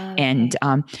glands. Okay. And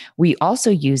we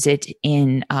also use it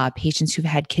in patients who've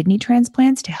had kidney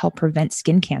transplants to help prevent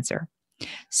skin cancer.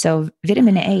 So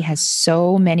vitamin A has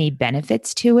so many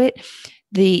benefits to it.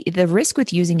 The risk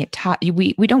with using it,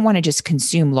 we don't want to just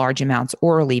consume large amounts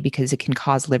orally because it can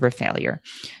cause liver failure.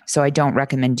 So I don't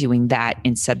recommend doing that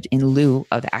in lieu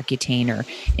of Accutane or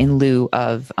in lieu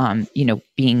of,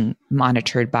 being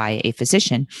monitored by a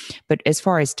physician. But as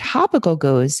far as topical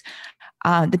goes,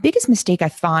 the biggest mistake I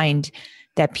find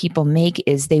that people make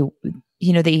is they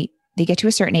get to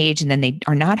a certain age and then they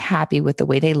are not happy with the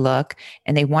way they look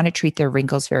and they want to treat their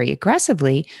wrinkles very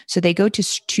aggressively. So they go to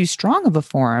too strong of a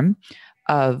form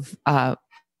of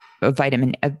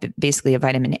basically a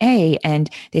vitamin A, and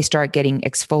they start getting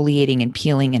exfoliating and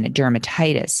peeling and a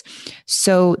dermatitis.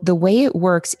 So the way it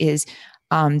works is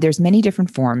there's many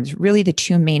different forms. Really, the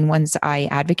 2 main ones I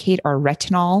advocate are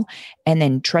retinol and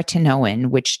then tretinoin,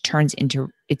 which turns into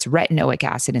it's retinoic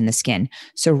acid in the skin.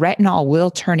 So retinol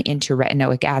will turn into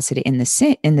retinoic acid in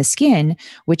the skin,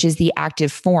 which is the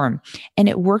active form, and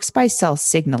it works by cell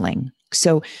signaling.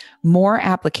 So more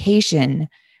application.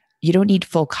 You don't need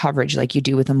full coverage like you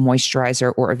do with a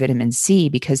moisturizer or a vitamin C,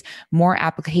 because more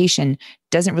application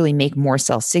doesn't really make more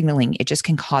cell signaling. It just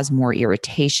can cause more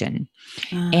irritation.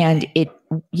 Okay. And it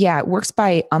works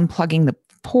by unplugging the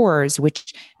pores,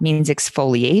 which means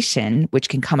exfoliation, which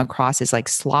can come across as like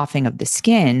sloughing of the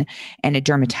skin, and a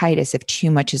dermatitis if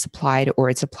too much is applied or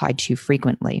it's applied too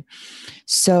frequently.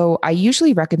 So I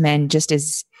usually recommend, just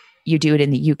as you do it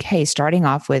in the UK, starting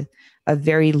off with a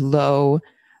very low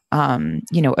a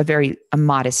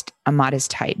modest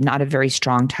type, not a very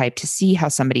strong type, to see how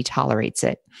somebody tolerates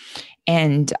it.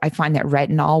 And I find that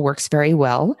retinol works very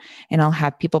well. And I'll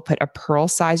have people put a pearl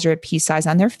size or a pea size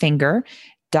on their finger,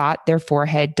 dot their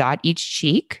forehead, dot each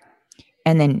cheek,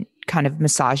 and then kind of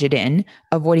massage it in,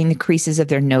 avoiding the creases of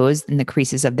their nose and the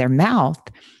creases of their mouth,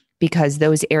 because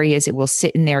those areas, it will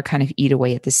sit in there, kind of eat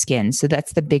away at the skin. So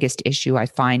that's the biggest issue I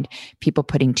find, people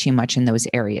putting too much in those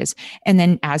areas. And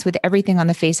then, as with everything on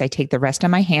the face, I take the rest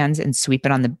on my hands and sweep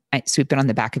it on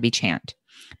the back of each hand,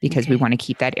 because we want to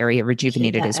keep that area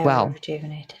rejuvenated as well.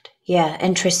 Rejuvenated. Yeah,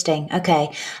 interesting.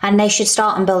 Okay. And they should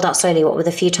start and build up slowly, with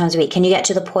a few times a week. Can you get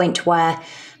to the point where,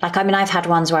 Like, I mean, I've had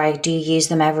ones where I do use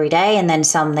them every day, and then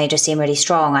some, they just seem really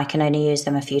strong. I can only use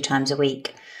them a few times a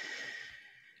week.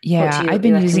 Yeah, I've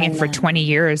been using it for 20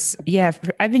 years. Yeah,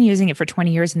 I've been using it for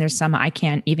 20 years, and there's some I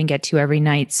can't even get to every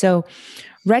night. So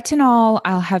retinol,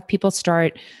 I'll have people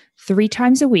start 3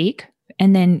 times a week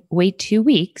and then wait 2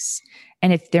 weeks.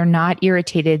 And if they're not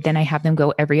irritated, then I have them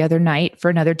go every other night for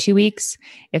another 2 weeks.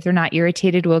 If they're not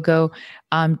irritated, we'll go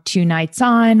 2 nights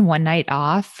on, 1 night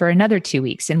off for another 2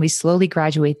 weeks. And we slowly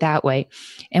graduate that way.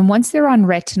 And once they're on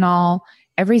retinol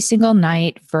every single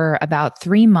night for about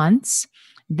 3 months,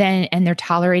 and they're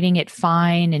tolerating it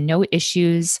fine and no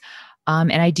issues.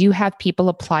 And I do have people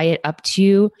apply it up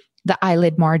to the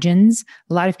eyelid margins.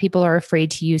 A lot of people are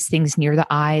afraid to use things near the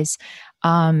eyes.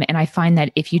 And I find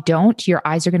that if you don't, your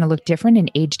eyes are going to look different and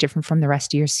age different from the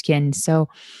rest of your skin. So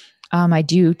I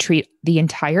do treat the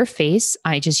entire face.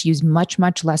 I just use much,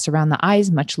 much less around the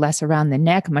eyes, much less around the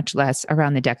neck, much less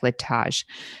around the décolletage.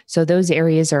 So those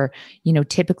areas are,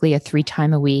 typically a 3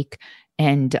 time a week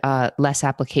and less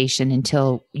application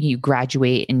until you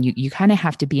graduate. And you kind of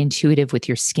have to be intuitive with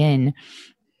your skin.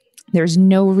 There's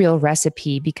no real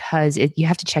recipe because you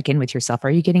have to check in with yourself. Are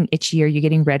you getting itchy? Are you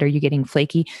getting red? Are you getting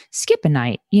flaky? Skip a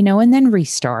night, and then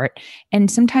restart.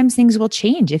 And sometimes things will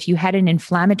change. If you had an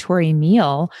inflammatory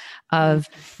meal of,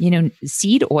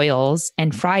 seed oils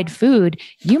and fried food,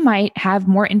 you might have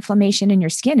more inflammation in your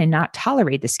skin and not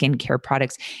tolerate the skincare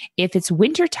products. If it's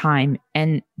wintertime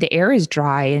and the air is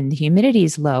dry and the humidity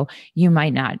is low, you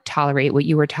might not tolerate what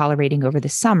you were tolerating over the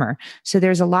summer. So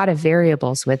there's a lot of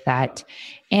variables with that.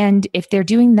 And if they're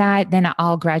doing that, then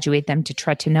I'll graduate them to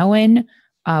tretinoin,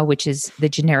 which is the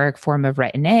generic form of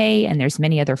Retin-A, and there's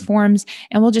many other forms,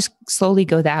 and we'll just slowly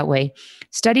go that way.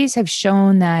 Studies have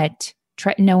shown that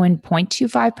tretinoin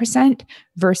 0.25%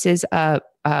 versus a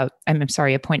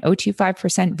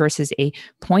 0.025% versus a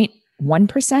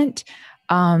 0.1%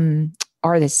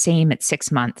 are the same at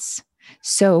 6 months.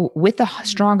 So with the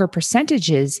stronger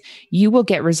percentages, you will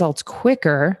get results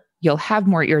quicker. You'll have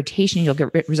more irritation. You'll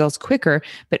get results quicker.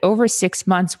 But over 6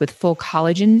 months with full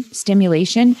collagen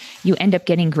stimulation, you end up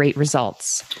getting great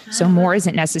results. So more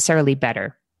isn't necessarily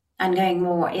better. And going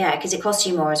more, because it costs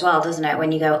you more as well, doesn't it?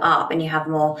 When you go up and you have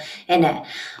more in it.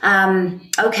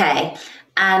 Okay.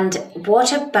 And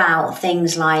what about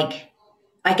things like,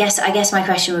 I guess my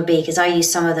question would be, because I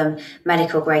use some of them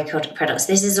medical grade products.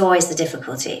 This is always the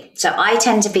difficulty. So I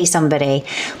tend to be somebody,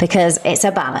 because it's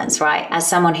a balance, right? As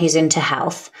someone who's into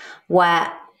health,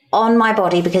 where on my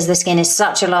body, because the skin is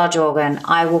such a large organ,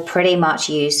 I will pretty much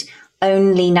use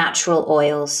only natural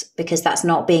oils, because that's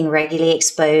not being regularly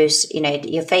exposed.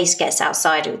 Your face gets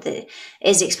outside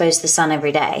is exposed to the sun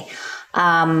every day.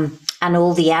 And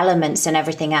all the elements and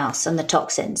everything else and the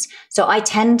toxins. So I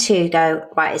tend to go,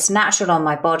 right, it's natural on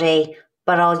my body,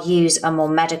 but I'll use a more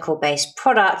medical based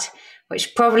product,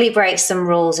 which probably breaks some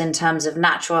rules in terms of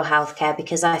natural healthcare,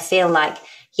 because I feel like,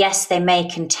 yes, they may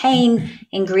contain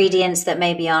ingredients that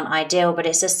maybe aren't ideal, but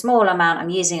it's a small amount.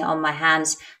 I'm using it on my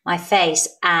hands, my face,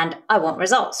 and I want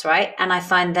results, right? And I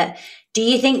find that, do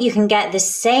you think you can get the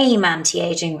same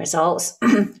anti-aging results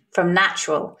from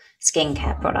natural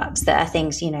skincare products that are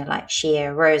things, like shea,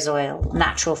 rose oil,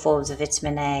 natural forms of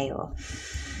vitamin A, or?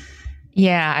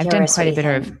 Yeah, I've done quite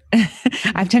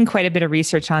a bit of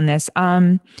research on this.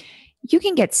 You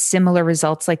can get similar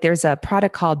results. Like there's a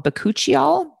product called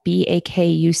Bakuchiol,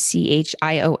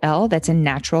 Bakuchiol. That's a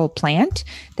natural plant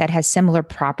that has similar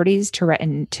properties to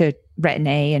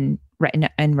Retin-A and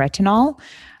retinol.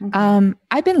 Okay.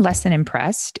 I've been less than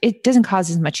impressed. It doesn't cause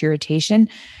as much irritation.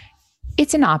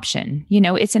 It's an option.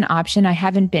 It's an option. I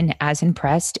haven't been as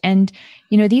impressed. And,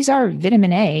 these are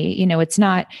vitamin A. It's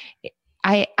not,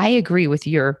 I agree with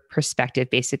your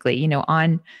perspective, basically,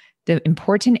 on the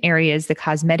important areas, the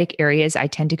cosmetic areas. I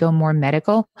tend to go more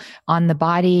medical. On the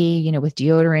body, with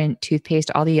deodorant, toothpaste,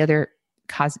 all the other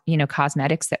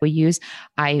cosmetics that we use,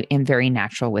 I am very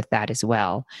natural with that as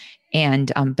well.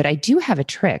 And, but I do have a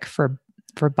trick for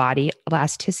body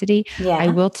elasticity. Yeah. I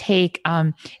will take,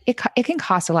 it can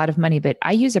cost a lot of money, but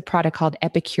I use a product called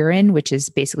Epicuren, which is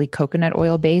basically coconut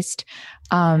oil based.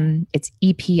 It's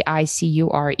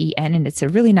Epicuren, and it's a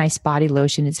really nice body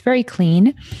lotion. It's very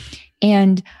clean.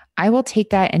 And I will take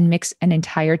that and mix an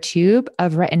entire tube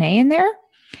of Retin-A in there,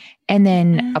 and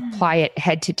then apply it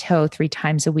head to toe 3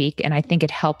 times a week. And I think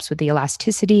it helps with the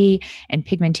elasticity and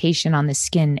pigmentation on the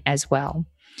skin as well.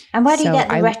 And where do you get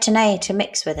the Retin-A to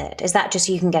mix with it? Is that just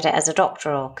you can get it as a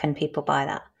doctor, or can people buy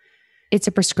that? It's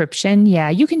a prescription. Yeah,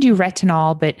 you can do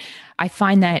retinol, but I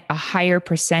find that a higher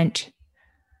percent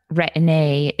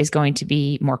Retin-A is going to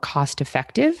be more cost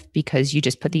effective because you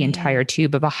just put the entire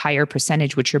tube of a higher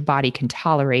percentage, which your body can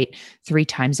tolerate 3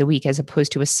 times a week, as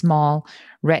opposed to a small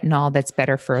retinol that's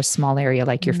better for a small area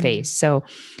like your face. So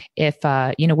if,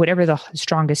 whatever the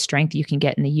strongest strength you can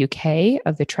get in the UK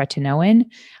of the tretinoin,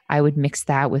 I would mix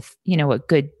that with, a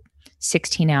good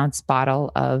 16-ounce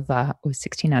bottle of,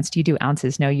 16 ounce. Do you do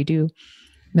ounces? No, you do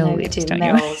milliliters, don't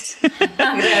mils.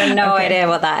 I have no idea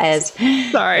what that is.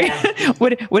 Sorry. Yeah.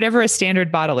 Whatever a standard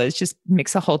bottle is, just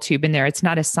mix a whole tube in there. It's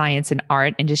not a science and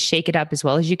art, and just shake it up as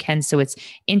well as you can so it's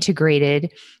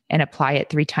integrated, and apply it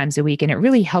 3 times a week. And it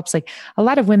really helps. Like, a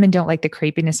lot of women don't like the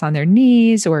crepiness on their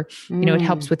knees, or, it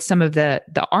helps with some of the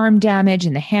arm damage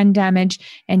and the hand damage.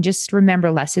 And just remember,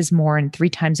 less is more, and 3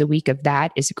 times a week of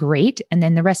that is great. And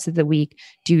then the rest of the week,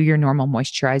 do your normal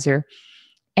moisturizer.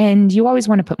 And you always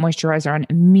want to put moisturizer on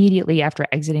immediately after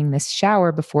exiting this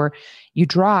shower before you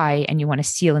dry, and you want to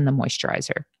seal in the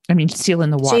moisturizer. Seal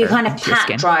in the water. So you kind of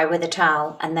pat dry with a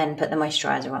towel and then put the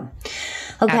moisturizer on.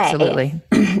 Okay. Absolutely.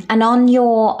 And on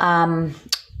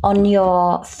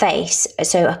your face,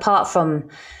 so apart from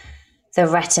the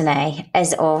Retin-A,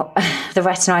 the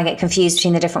retinol, I get confused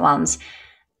between the different ones.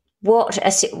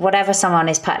 Whatever someone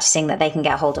is purchasing that they can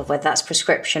get hold of, whether that's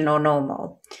prescription or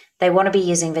normal, they want to be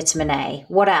using vitamin A.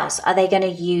 What else? Are they going to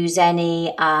use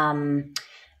any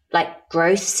like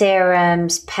growth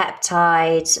serums,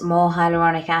 peptides, more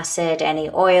hyaluronic acid, any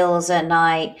oils at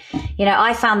night?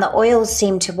 I found that oils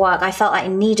seem to work. I felt like I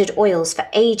needed oils for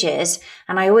ages,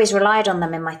 and I always relied on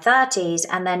them in my 30s.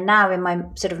 And then now in my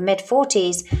sort of mid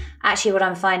 40s, actually what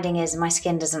I'm finding is my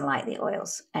skin doesn't like the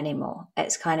oils anymore.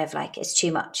 It's kind of like, it's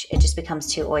too much. It just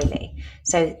becomes too oily.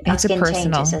 So our skin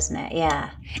changes, doesn't it? Yeah.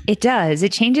 It does.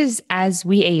 It changes as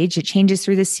we age. It changes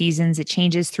through the seasons. It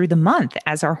changes through the month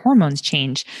as our hormones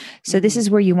change. So this is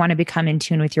where you want to become in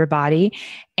tune with your body.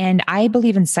 And I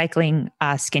believe in cycling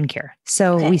skincare.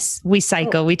 So we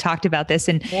cycle. We talked about this,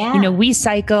 and we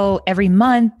cycle every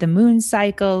month. The moon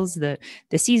cycles, the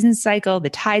season cycle, the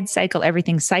tide cycle,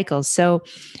 everything cycles. So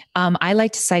I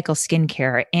like to cycle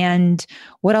skincare. And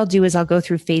what I'll do is I'll go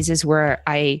through phases where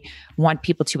I want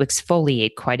people to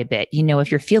exfoliate quite a bit.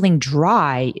 If you're feeling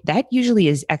dry, that usually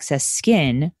is excess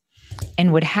skin.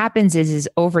 And what happens is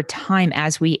over time,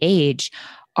 as we age,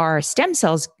 our stem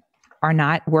cells are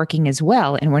not working as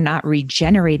well, and we're not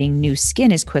regenerating new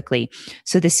skin as quickly.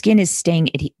 So the skin is staying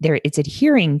there, it's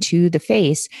adhering to the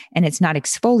face, and it's not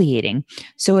exfoliating.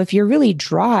 So if you're really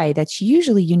dry, that's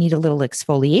usually you need a little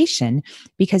exfoliation,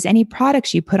 because any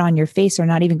products you put on your face are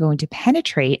not even going to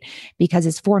penetrate, because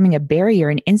it's forming a barrier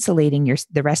and insulating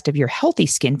the rest of your healthy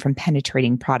skin from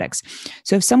penetrating products.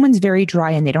 So if someone's very dry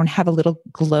and they don't have a little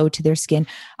glow to their skin,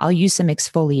 I'll use some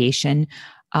exfoliation.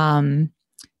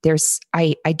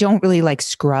 I don't really like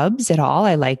scrubs at all.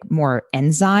 I like more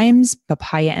enzymes,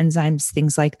 papaya enzymes,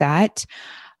 things like that.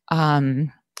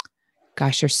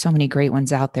 There's so many great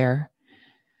ones out there.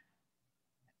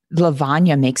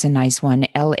 Lavanya makes a nice one,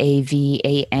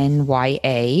 Lavanya.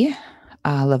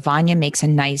 Lavanya makes a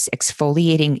nice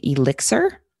exfoliating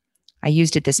elixir. I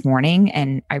used it this morning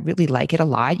and I really like it a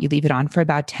lot. You leave it on for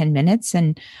about 10 minutes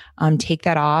and take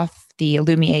that off. The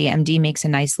Illumia MD makes a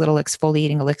nice little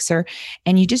exfoliating elixir.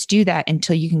 And you just do that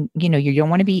until you can, you don't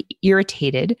want to be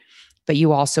irritated, but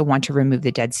you also want to remove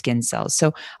the dead skin cells.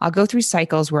 So I'll go through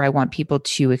cycles where I want people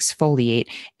to exfoliate.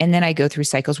 And then I go through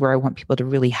cycles where I want people to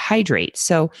really hydrate.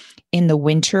 So in the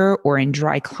winter or in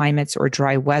dry climates or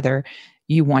dry weather,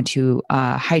 you want to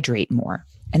hydrate more.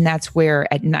 And that's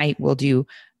where at night we'll do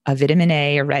a vitamin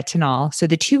A, a retinol. So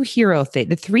the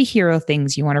the 3 hero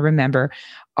things you want to remember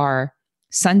are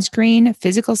sunscreen,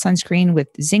 physical sunscreen with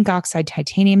zinc oxide,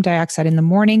 titanium dioxide in the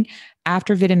morning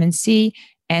after vitamin C,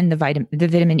 and the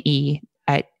vitamin E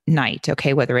at night.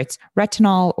 Okay, whether it's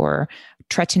retinol or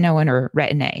tretinoin or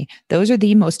Retin-A. Those are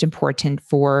the most important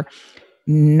for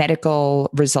medical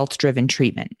results-driven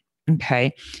treatment.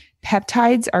 Okay.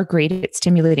 Peptides are great at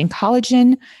stimulating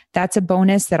collagen. That's a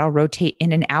bonus that I'll rotate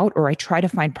in and out, or I try to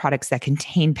find products that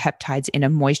contain peptides in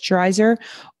a moisturizer,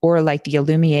 or like the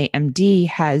Illumia MD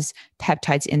has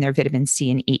peptides in their vitamin C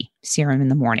and E serum in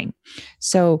the morning.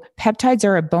 So peptides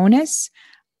are a bonus.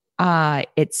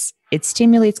 It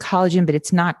stimulates collagen, but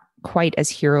it's not quite as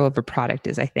hero of a product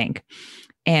as I think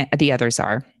and the others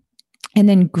are. And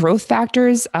then growth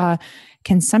factors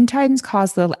can sometimes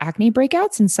cause little acne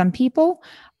breakouts in some people.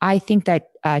 I think that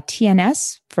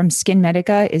TNS from Skin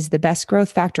Medica is the best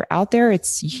growth factor out there.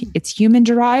 It's human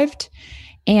derived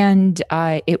and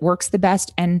it works the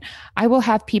best. And I will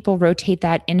have people rotate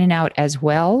that in and out as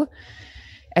well.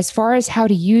 As far as how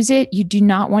to use it, you do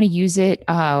not want to use it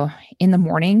in the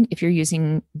morning if you're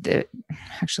using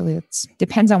actually it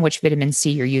depends on which vitamin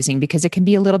C you're using, because it can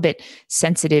be a little bit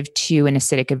sensitive to an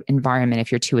acidic environment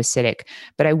if you're too acidic.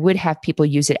 But I would have people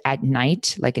use it at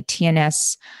night, like a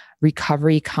TNS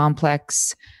recovery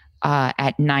complex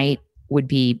at night would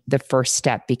be the first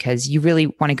step, because you really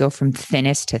want to go from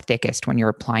thinnest to thickest when you're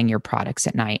applying your products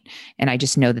at night. And I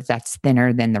just know that that's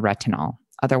thinner than the retinol.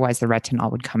 Otherwise, the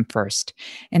retinol would come first.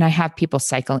 And I have people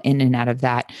cycle in and out of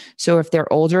that. So if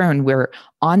they're older and we're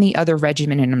on the other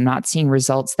regimen and I'm not seeing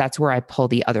results, that's where I pull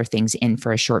the other things in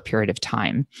for a short period of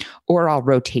time, or I'll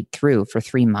rotate through for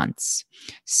 3 months.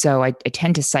 So I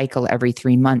tend to cycle every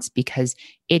 3 months because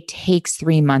it takes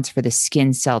 3 months for the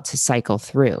skin cell to cycle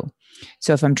through.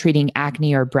 So if I'm treating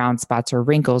acne or brown spots or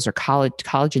wrinkles or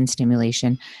collagen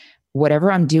stimulation,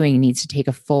 whatever I'm doing needs to take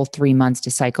a full 3 months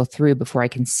to cycle through before I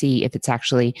can see if it's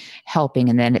actually helping.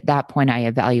 And then at that point, I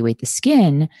evaluate the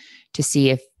skin to see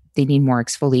if they need more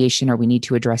exfoliation, or we need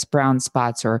to address brown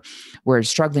spots, or we're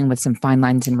struggling with some fine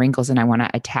lines and wrinkles and I want to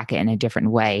attack it in a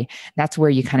different way. That's where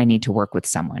you kind of need to work with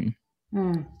someone.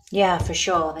 Yeah, for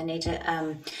sure. They need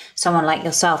someone like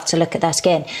yourself to look at their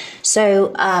skin.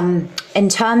 So in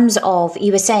terms of,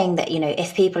 you were saying that,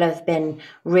 if people have been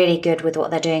really good with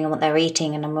what they're doing and what they're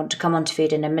eating, and I want to come on to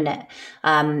food in a minute,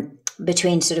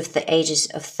 between sort of the ages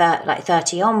of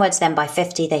 30 onwards, then by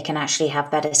 50, they can actually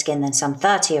have better skin than some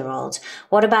 30-year-olds.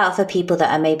 What about for people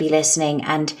that are maybe listening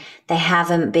and they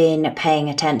haven't been paying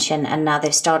attention and now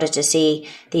they've started to see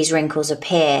these wrinkles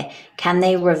appear? Can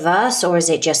they reverse, or is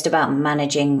it just about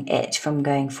managing it from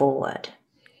going forward?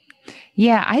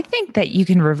 Yeah, I think that you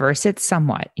can reverse it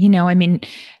somewhat. You'll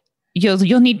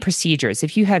need procedures.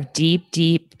 If you have deep,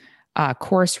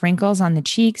 coarse wrinkles on the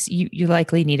cheeks, you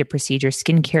likely need a procedure.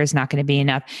 Skincare is not going to be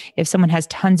enough. If someone has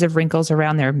tons of wrinkles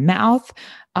around their mouth,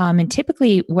 and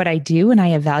typically what I do when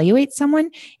I evaluate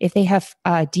someone, if they have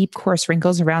deep, coarse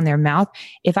wrinkles around their mouth,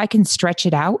 if I can stretch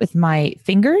it out with my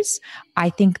fingers, I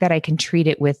think that I can treat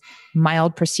it with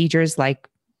mild procedures like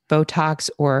Botox,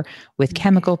 or with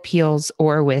chemical peels,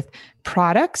 or with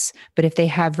products. But if they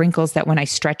have wrinkles that when I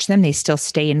stretch them, they still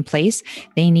stay in place,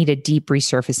 they need a deep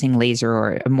resurfacing laser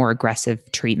or a more aggressive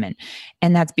treatment.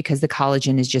 And that's because the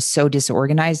collagen is just so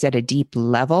disorganized at a deep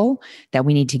level that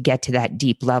we need to get to that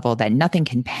deep level that nothing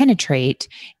can penetrate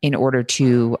in order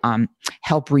to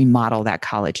help remodel that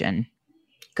collagen.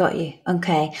 Got you.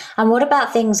 Okay. And what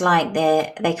about things like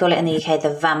they call it in the UK,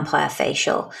 the vampire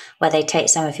facial, where they take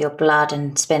some of your blood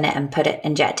and spin it and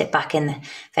inject it back in the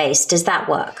face? Does that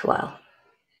work well?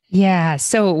 Yeah.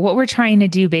 So what we're trying to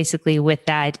do basically with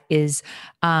that is,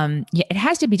 it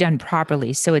has to be done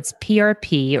properly. So it's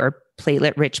PRP, or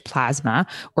platelet-rich plasma,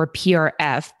 or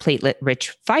PRF,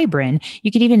 platelet-rich fibrin.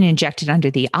 You could even inject it under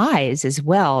the eyes as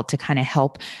well to kind of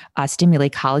help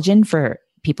stimulate collagen for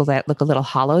people that look a little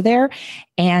hollow there.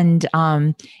 And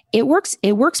it works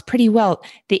pretty well.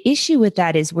 The issue with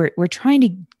that is we're trying to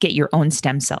get your own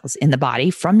stem cells in the body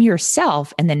from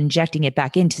yourself and then injecting it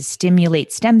back in to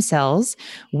stimulate stem cells,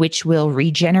 which will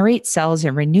regenerate cells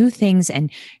and renew things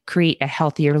and create a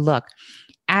healthier look.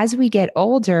 As we get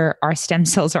older, our stem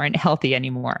cells aren't healthy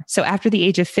anymore. So after the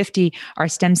age of 50, our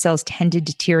stem cells tend to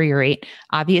deteriorate,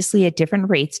 obviously at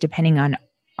different rates depending on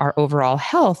our overall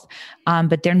health,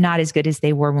 but they're not as good as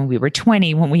they were when we were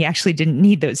 20, when we actually didn't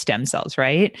need those stem cells,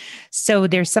 right? So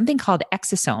there's something called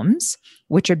exosomes,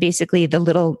 which are basically the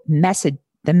little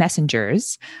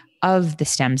messengers of the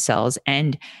stem cells.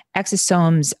 And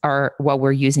exosomes are what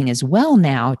we're using as well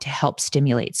now to help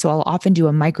stimulate. So I'll often do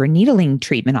a microneedling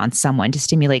treatment on someone to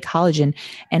stimulate collagen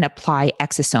and apply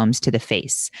exosomes to the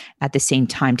face at the same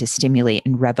time to stimulate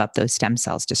and rev up those stem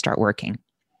cells to start working.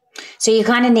 So you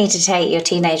kind of need to take your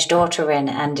teenage daughter in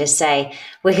and just say,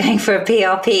 we're going for a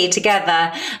PRP together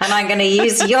and I'm going to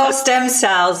use your stem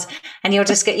cells and you're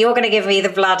going to give me the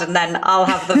blood and then I'll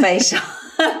have the facial.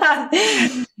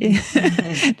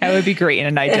 That would be great in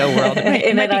an ideal world.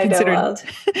 It might be considered world.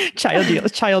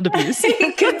 child abuse.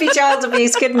 It could be child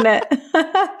abuse, couldn't it?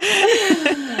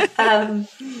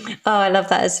 I love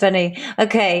that. It's funny.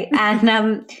 Okay.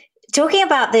 And talking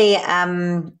about the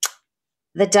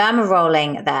derma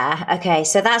rolling there. Okay.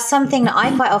 So that's something that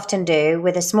I quite often do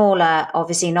with a smaller,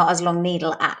 obviously not as long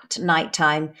needle at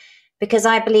nighttime, because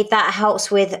I believe that helps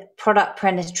with product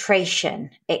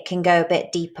penetration. It can go a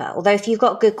bit deeper. Although if you've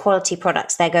got good quality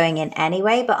products, they're going in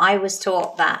anyway. But I was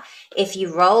taught that if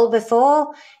you roll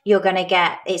before,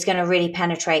 it's going to really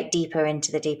penetrate deeper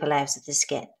into the deeper layers of the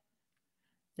skin.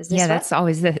 Does this Yeah,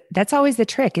 work? that's always the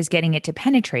trick, is getting it to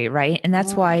penetrate, right? And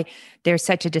that's why there's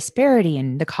such a disparity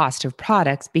in the cost of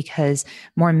products, because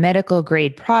more medical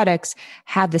grade products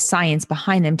have the science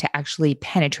behind them to actually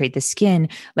penetrate the skin.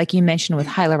 Like you mentioned with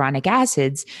hyaluronic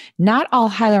acids, not all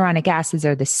hyaluronic acids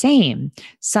are the same.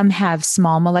 Some have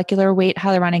small molecular weight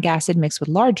hyaluronic acid mixed with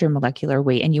larger molecular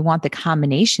weight, and you want the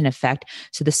combination effect.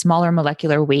 So the smaller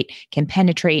molecular weight can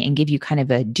penetrate and give you kind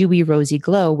of a dewy, rosy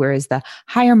glow, whereas the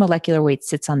higher molecular weight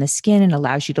sits on the skin and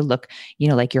allows you to look,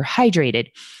 like you're hydrated.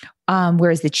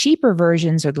 Whereas the cheaper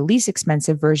versions or the least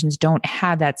expensive versions don't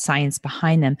have that science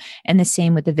behind them. And the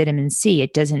same with the vitamin C.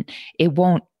 It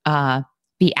won't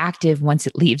be active once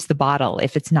it leaves the bottle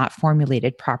if it's not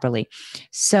formulated properly.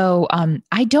 So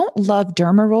I don't love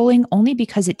derma rolling, only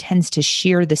because it tends to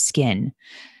shear the skin.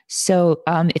 So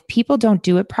if people don't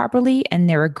do it properly and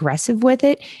they're aggressive with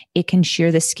it, it can shear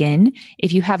the skin.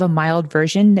 If you have a mild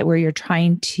version where you're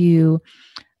trying to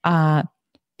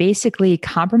basically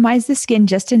compromise the skin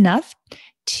just enough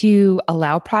to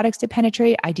allow products to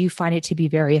penetrate, I do find it to be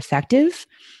very effective.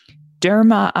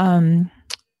 Derma,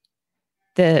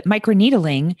 the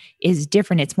microneedling is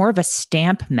different. It's more of a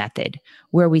stamp method,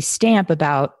 where we stamp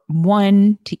about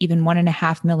 1 to even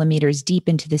 1.5 millimeters deep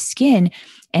into the skin.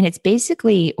 And it's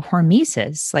basically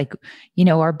hormesis. Like,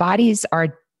 our bodies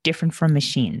are different from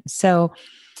machines. So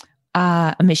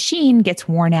a machine gets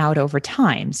worn out over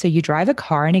time. So you drive a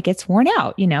car and it gets worn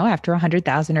out, after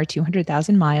 100,000 or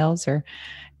 200,000 miles, or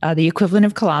the equivalent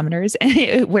of kilometers, and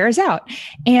it wears out.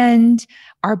 And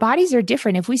our bodies are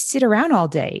different. If we sit around all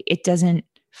day, it doesn't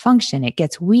function. It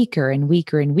gets weaker and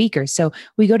weaker and weaker. So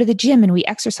we go to the gym and we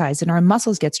exercise, and our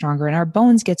muscles get stronger and our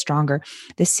bones get stronger.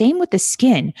 The same with the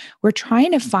skin. We're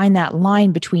trying to find that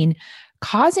line between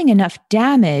causing enough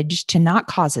damage to not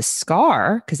cause a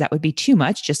scar, because that would be too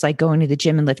much. Just like going to the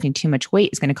gym and lifting too much weight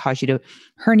is going to cause you to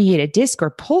herniate a disc or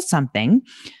pull something.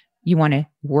 You want to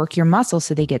work your muscles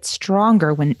so they get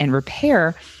stronger and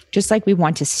repair, just like we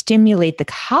want to stimulate the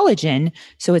collagen.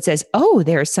 So it says, oh,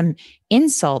 there's some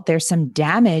insult, there's some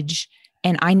damage,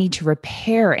 and I need to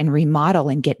repair and remodel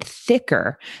and get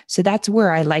thicker. So that's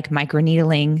where I like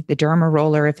microneedling, the derma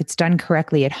roller, if it's done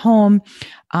correctly at home.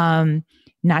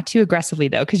 Not too aggressively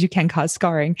though, because you can cause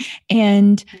scarring.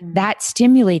 And that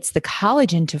stimulates the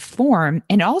collagen to form,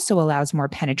 and also allows more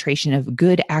penetration of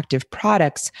good active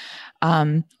products,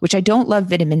 which I don't love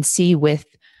vitamin C with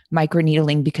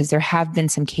microneedling, because there have been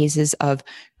some cases of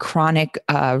chronic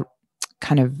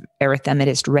kind of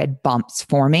erythematous red bumps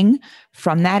forming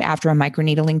from that after a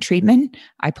microneedling treatment.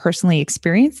 I personally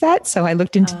experienced that. So I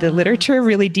looked into the literature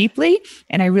really deeply,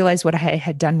 and I realized what I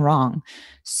had done wrong.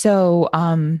 So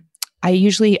I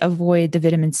usually avoid the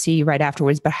vitamin C right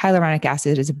afterwards, but hyaluronic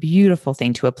acid is a beautiful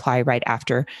thing to apply right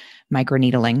after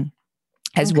microneedling,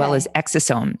 as well as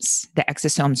exosomes. The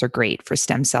exosomes are great for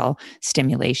stem cell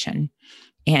stimulation,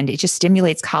 and it just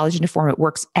stimulates collagen to form. It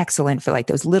works excellent for like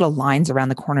those little lines around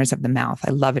the corners of the mouth. I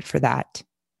love it for that.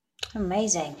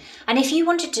 Amazing. And if you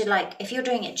wanted to, if you're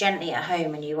doing it gently at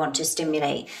home and you want to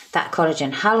stimulate that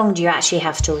collagen, how long do you actually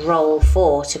have to roll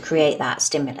for to create that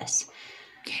stimulus?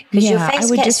 Because your face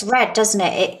gets red, doesn't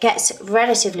it? It gets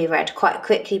relatively red quite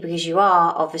quickly, because you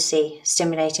are obviously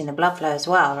stimulating the blood flow as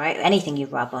well, right? Anything you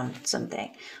rub on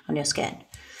something on your skin.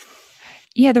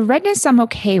 Yeah, the redness I'm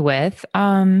okay with.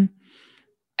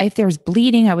 If there's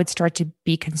bleeding, I would start to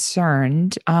be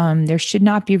concerned. There should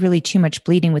not be really too much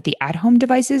bleeding with the at-home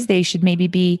devices. They should maybe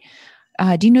be,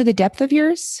 do you know the depth of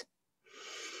yours?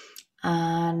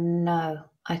 No.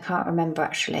 I can't remember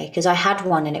actually, because I had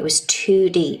one and it was too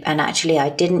deep, and actually I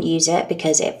didn't use it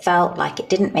because it felt like it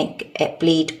didn't make it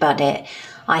bleed, but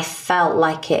I felt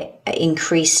like it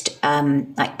increased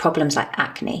like problems like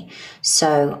acne.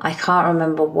 So I can't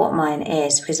remember what mine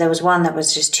is, because there was one that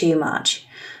was just too much.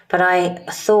 But I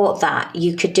thought that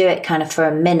you could do it kind of for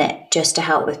a minute just to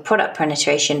help with product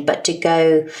penetration, but to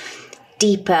go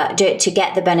deeper, to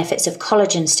get the benefits of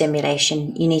collagen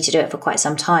stimulation, you need to do it for quite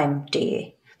some time, do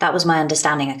you? That was my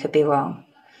understanding. I could be wrong.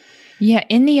 Yeah.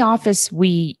 In the office,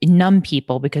 we numb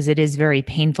people because it is very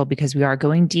painful, because we are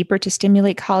going deeper to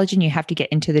stimulate collagen. You have to get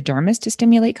into the dermis to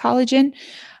stimulate collagen.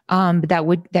 But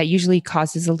that usually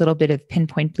causes a little bit of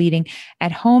pinpoint bleeding.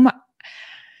 At home,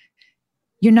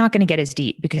 you're not going to get as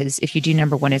deep, because if you do,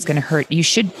 number one, it's going to hurt. You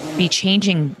should be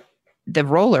changing the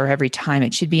roller every time.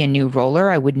 It should be a new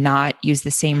roller. I would not use the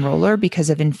same roller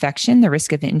because of infection, the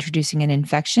risk of introducing an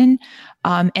infection.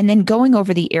 And then going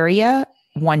over the area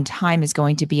one time is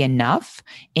going to be enough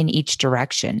in each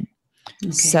direction.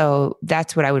 Okay. So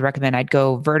that's what I would recommend. I'd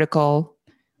go vertical,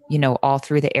 all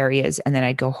through the areas, and then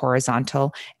I'd go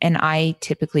horizontal. And I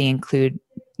typically include,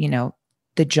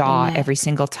 the jaw every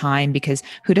single time, because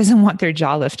who doesn't want their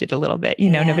jaw lifted a little bit?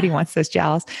 Nobody wants those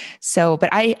jowls. So, but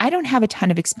I don't have a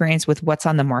ton of experience with what's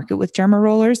on the market with derma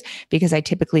rollers, because I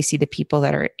typically see the people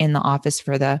that are in the office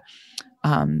for the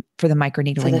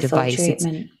microneedling device.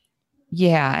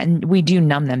 And we do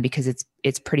numb them because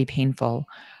it's pretty painful.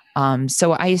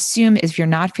 So I assume if you're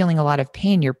not feeling a lot of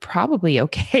pain, you're probably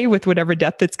okay with whatever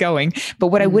depth it's going. But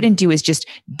what I wouldn't do is just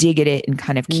dig at it and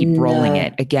kind of keep rolling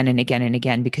it again and again and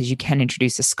again, because you can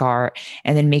introduce a scar.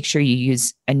 And then make sure you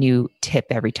use a new tip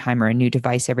every time or a new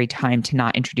device every time to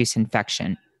not introduce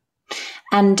infection.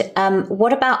 And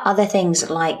what about other things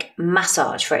like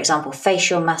massage, for example,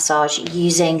 facial massage,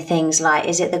 using things like,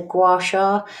 is it the gua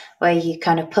sha, where you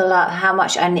kind of pull out how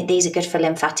much, and these are good for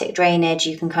lymphatic drainage.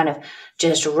 You can kind of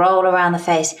just roll around the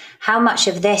face. How much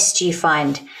of this do you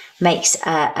find makes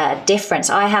a difference?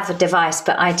 I have a device,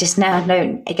 but I just now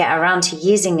don't get around to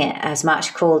using it as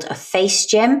much, called a face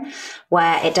gym,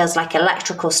 where it does like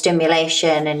electrical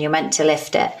stimulation and you're meant to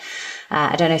lift it.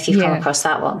 I don't know if you've come across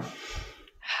that one.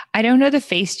 I don't know the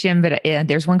face gym, but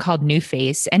there's one called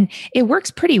NuFace, and it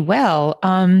works pretty well.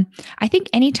 I think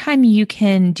anytime you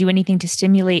can do anything to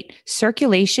stimulate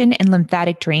circulation and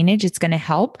lymphatic drainage, it's going to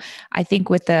help. I think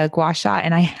with the gua sha,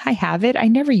 and I have it, I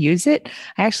never use it.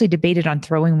 I actually debated on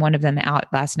throwing one of them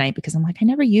out last night because I'm like, I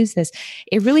never use this.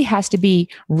 It really has to be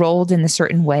rolled in a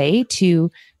certain way to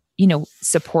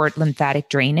support lymphatic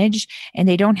drainage, and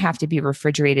they don't have to be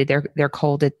refrigerated. They're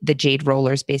cold. The jade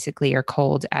rollers basically are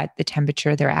cold at the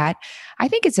temperature they're at. I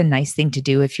think it's a nice thing to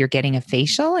do if you're getting a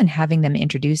facial and having them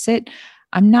introduce it.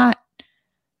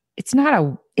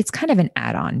 It's kind of an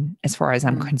add-on as far as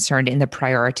I'm concerned in the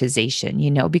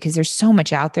prioritization, because there's so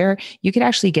much out there. You could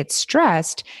actually get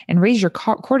stressed and raise your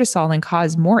cortisol and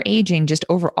cause more aging just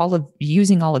over all of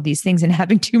using all of these things and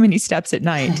having too many steps at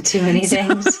night. Too many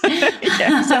things.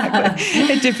 Yeah, exactly.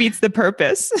 It defeats the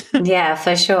purpose. Yeah,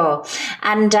 for sure.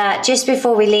 And just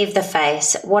before we leave the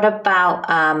face, what about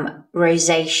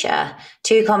rosacea?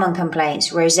 Two common complaints: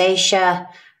 rosacea,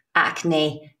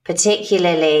 acne,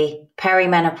 particularly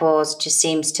perimenopause just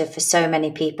seems to, for so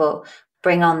many people,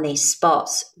 bring on these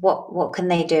spots. What can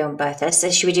they do on both?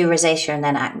 Should we do rosacea and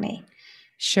then acne?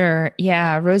 Sure.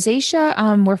 Yeah.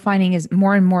 Rosacea, we're finding is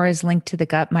more and more is linked to the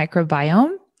gut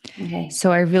microbiome. Okay.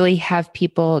 So I really have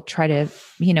people try to,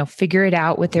 figure it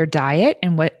out with their diet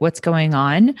and what's going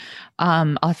on.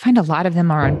 I find a lot of them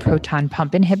are on proton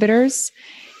pump inhibitors,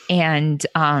 and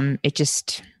it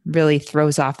just really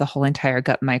throws off the whole entire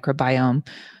gut microbiome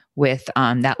with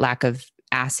that lack of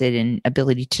acid and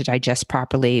ability to digest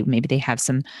properly. Maybe they have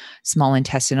some small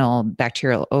intestinal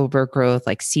bacterial overgrowth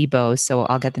like SIBO. So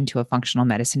I'll get them to a functional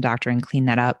medicine doctor and clean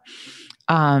that up.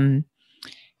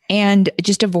 And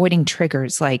just avoiding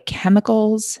triggers like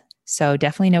chemicals. So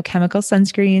definitely no chemical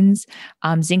sunscreens.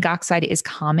 Zinc oxide is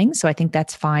calming, so I think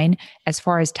that's fine. As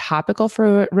far as topical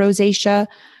for rosacea,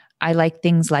 I like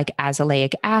things like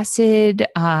azelaic acid,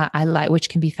 which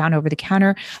can be found over the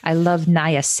counter. I love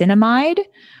niacinamide,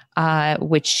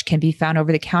 which can be found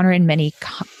over the counter in many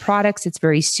products. It's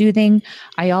very soothing.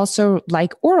 I also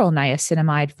like oral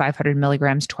niacinamide, 500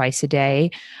 milligrams twice a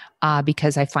day,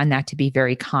 because I find that to be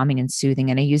very calming and soothing.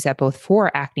 And I use that both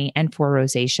for acne and for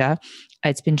rosacea.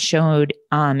 It's been shown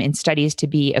in studies to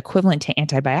be equivalent to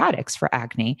antibiotics for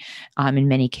acne in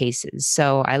many cases.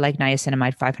 So I like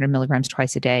niacinamide 500 milligrams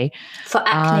twice a day. For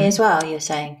acne as well, you're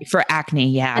saying? For acne,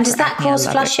 yeah. And does that cause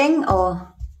flushing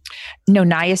or? No,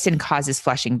 niacin causes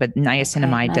flushing, but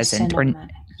niacinamide doesn't.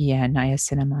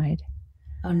 Niacinamide.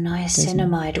 Oh,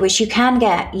 niacinamide, which you can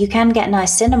get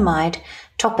niacinamide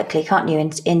topically, can't you,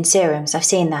 in serums? I've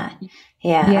seen that.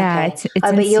 Yeah. Okay.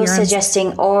 It's but you're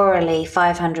suggesting orally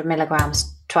 500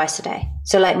 milligrams twice a day.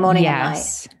 So like morning and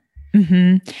night.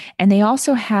 Mm-hmm. And they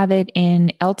also have it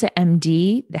in Elta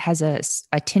MD that has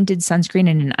a tinted sunscreen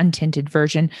and an untinted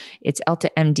version. It's Elta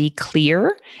MD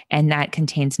Clear, and that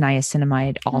contains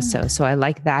niacinamide also. So I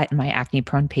like that in my acne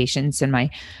prone patients and my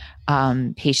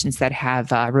patients that have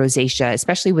rosacea,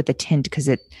 especially with the tint, because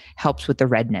it helps with the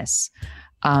redness.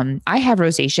 I have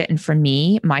rosacea, and for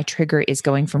me, my trigger is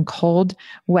going from cold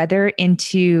weather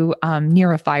into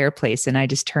near a fireplace, and I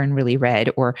just turn really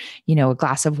red, or, a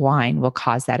glass of wine will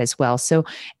cause that as well. So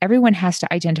everyone has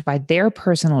to identify their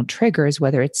personal triggers,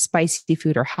 whether it's spicy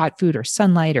food or hot food or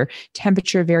sunlight or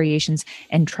temperature variations,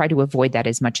 and try to avoid that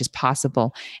as much as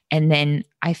possible. And then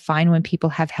I find when people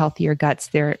have healthier guts,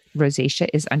 their rosacea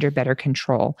is under better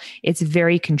control. It's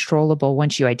very controllable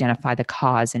once you identify the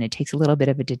cause, and it takes a little bit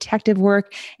of a detective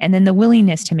work and then the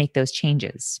willingness to make those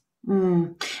changes.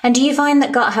 And do you find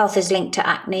that gut health is linked to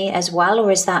acne as well,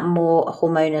 or is that more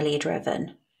hormonally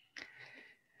driven?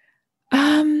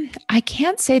 I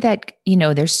can't say that,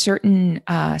 there's certain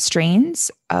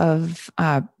strains of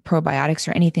probiotics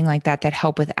or anything like that that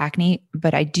help with acne,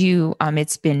 but I do,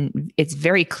 it's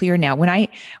very clear now.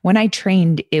 When I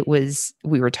trained,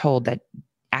 we were told that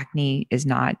acne is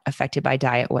not affected by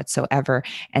diet whatsoever.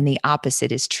 And the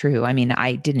opposite is true. I mean,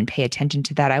 I didn't pay attention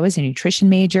to that. I was a nutrition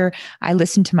major. I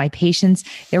listened to my patients.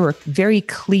 There were very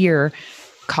clear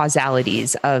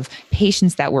causalities of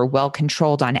patients that were well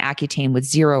controlled on Accutane with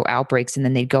 0 outbreaks. And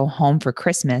then they'd go home for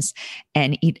Christmas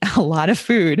and eat a lot of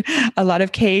food, a lot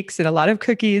of cakes and a lot of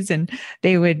cookies, and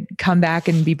they would come back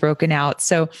and be broken out.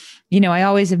 So, I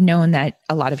always have known that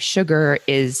a lot of sugar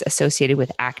is associated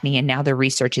with acne. And now the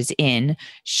research is in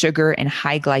sugar and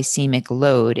high glycemic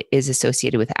load is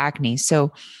associated with acne.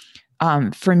 So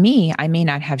for me, I may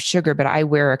not have sugar, but I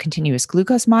wear a continuous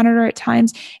glucose monitor at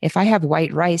times. If I have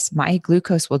white rice, my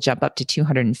glucose will jump up to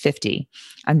 250.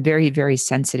 I'm very, very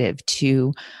sensitive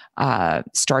to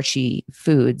starchy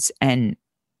foods. And,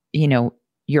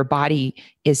 your body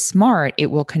is smart. It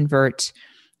will convert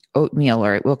oatmeal,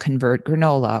 or it will convert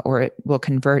granola, or it will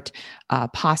convert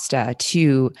pasta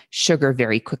to sugar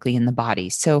very quickly in the body.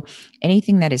 So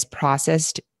anything that is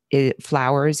processed,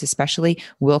 flours especially,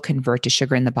 will convert to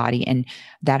sugar in the body. And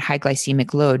that high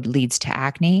glycemic load leads to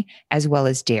acne, as well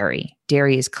as dairy.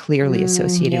 Dairy is clearly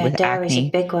associated with acne. Dairy's a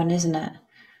big one, isn't it?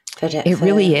 It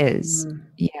really is.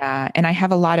 Yeah. And I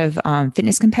have a lot of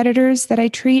fitness competitors that I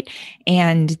treat,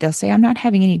 and they'll say, I'm not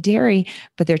having any dairy,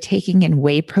 but they're taking in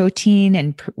whey protein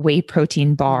and whey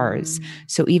protein bars.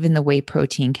 So even the whey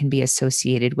protein can be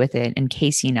associated with it. And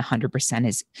casein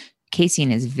 100%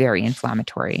 casein is very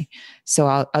inflammatory. So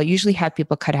I'll usually have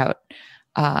people cut out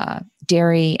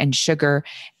dairy and sugar,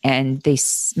 and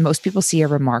most people see a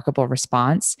remarkable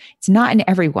response. It's not in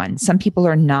everyone. Some people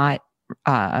are not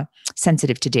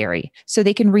sensitive to dairy, so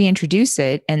they can reintroduce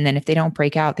it. And then if they don't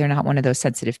break out, they're not one of those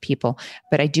sensitive people.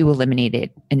 But I do eliminate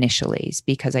it initially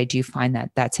because I do find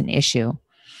that that's an issue.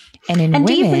 And in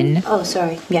women, oh,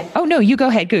 sorry. Yeah. Oh no, you go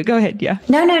ahead. Go ahead. Yeah.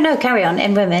 No, carry on.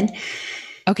 In women.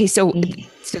 Okay. So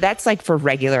that's like for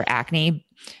regular acne.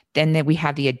 Then we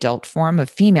have the adult form of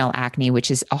female acne, which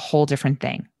is a whole different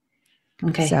thing.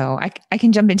 Okay. So I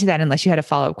can jump into that unless you had a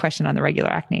follow-up question on the regular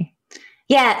acne.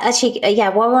 Yeah, actually,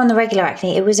 while we're on the regular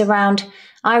acne, it was around,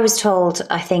 I was told,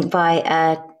 I think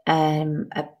by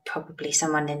probably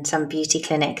someone in some beauty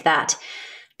clinic, that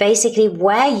basically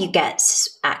where you get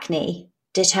acne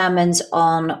determines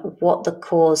on what the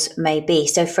cause may be.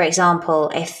 So for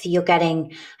example, if you're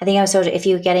getting, I think I was told, if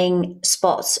you're getting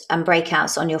spots and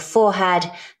breakouts on your forehead,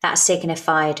 that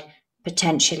signified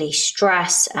potentially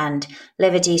stress and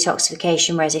liver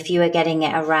detoxification. Whereas if you were getting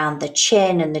it around the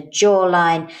chin and the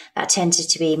jawline, that tended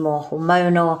to be more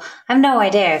hormonal. I have no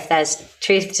idea if there's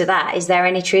truth to that. Is there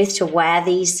any truth to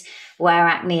where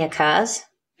acne occurs?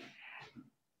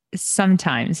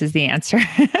 Sometimes is the answer.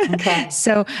 Okay.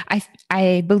 So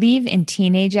I believe in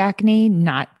teenage acne,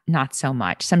 not so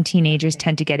much. Some teenagers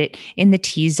tend to get it in the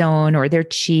T-zone or their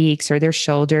cheeks or their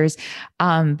shoulders.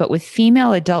 But with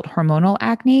female adult hormonal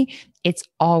acne, it's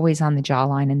always on the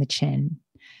jawline and the chin.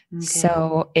 Okay.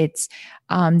 So it's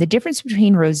the difference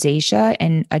between rosacea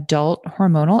and adult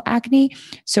hormonal acne.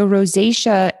 So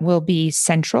rosacea will be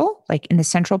central, like in the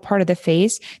central part of the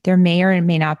face. There may or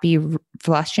may not be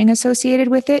flushing associated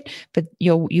with it, but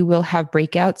you will have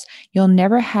breakouts. You'll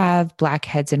never have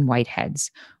blackheads and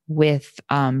whiteheads with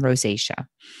rosacea.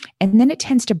 And then it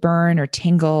tends to burn or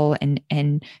tingle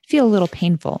and feel a little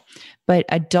painful. But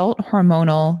adult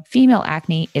hormonal female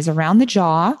acne is around the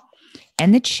jaw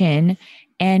and the chin.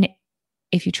 And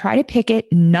if you try to pick it,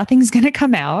 nothing's going to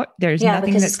come out. There's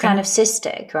nothing because that's it's kind of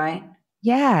cystic, right?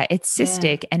 Yeah, it's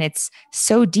cystic and it's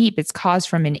so deep. It's caused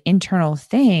from an internal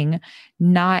thing,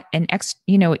 not an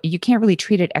you can't really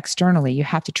treat it externally. You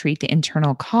have to treat the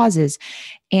internal causes.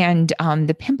 And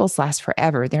the pimples last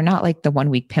forever. They're not like the 1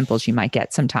 week pimples you might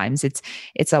get sometimes.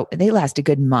 They last a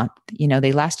good month.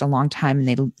 They last a long time, and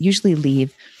they usually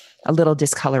leave a little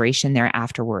discoloration there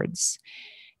afterwards.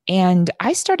 And I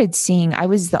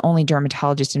was the only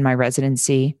dermatologist in my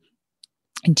residency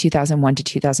in 2001 to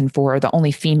 2004, the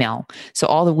only female. So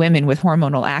all the women with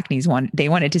hormonal acne they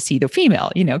wanted to see the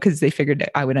female, because they figured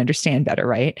I would understand better,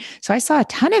 right? So I saw a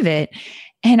ton of it,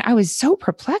 and I was so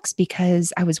perplexed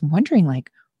because I was wondering,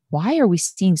 why are we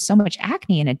seeing so much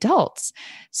acne in adults?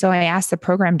 So I asked the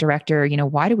program director,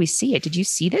 why do we see it? Did you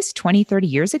see this 20, 30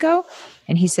 years ago?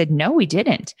 And he said, no, we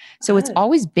didn't. So it's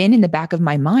always been in the back of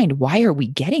my mind. Why are we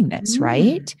getting this,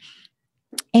 right?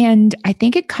 And I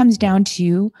think it comes down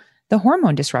to the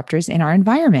hormone disruptors in our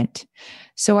environment.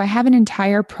 So I have an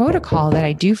entire protocol that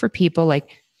I do for people, like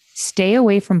stay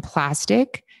away from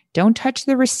plastic, Don't touch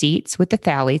the receipts with the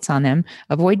phthalates on them.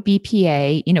 Avoid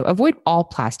BPA, avoid all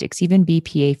plastics, even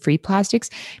BPA free plastics,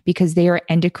 because they are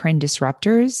endocrine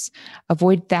disruptors.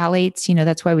 Avoid phthalates.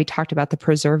 That's why we talked about the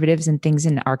preservatives and things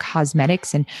in our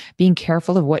cosmetics, and being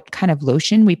careful of what kind of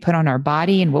lotion we put on our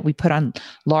body and what we put on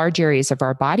large areas of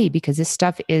our body, because this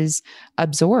stuff is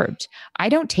absorbed. I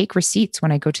don't take receipts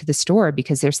when I go to the store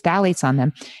because there's phthalates on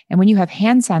them. And when you have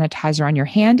hand sanitizer on your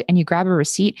hand and you grab a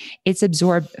receipt, it's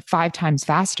absorbed 5 times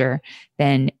faster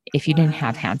than if you didn't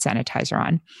have hand sanitizer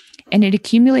on. And it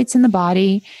accumulates in the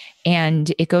body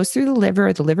and it goes through the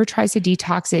liver. The liver tries to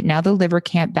detox it. Now the liver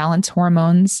can't balance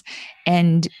hormones,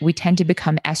 and we tend to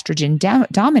become estrogen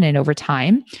dominant over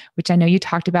time, which I know you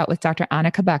talked about with Dr.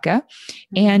 Anna Cabeca.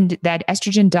 And that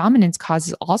estrogen dominance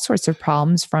causes all sorts of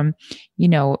problems, from,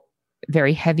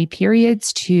 very heavy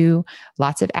periods to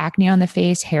lots of acne on the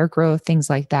face, hair growth,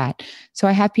 things like that. So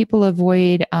I have people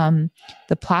avoid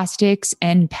the plastics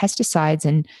and pesticides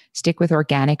and stick with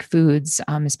organic foods.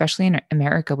 Especially in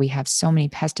America, we have so many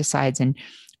pesticides, and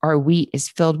our wheat is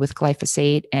filled with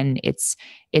glyphosate, and it's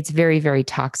very, very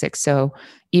toxic. So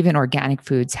even organic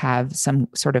foods have some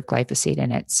sort of glyphosate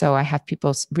in it. So I have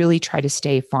people really try to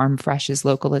stay farm fresh, as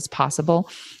local as possible,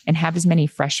 and have as many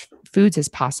fresh foods as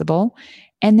possible.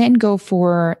 And then go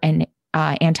for an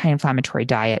anti-inflammatory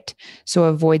diet. So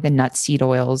avoid the nut seed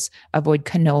oils, avoid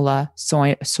canola,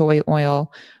 soy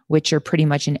oil, which are pretty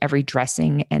much in every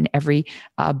dressing and every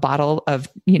bottle of,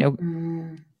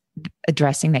 a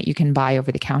dressing that you can buy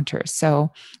over the counter.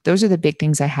 So those are the big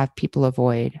things I have people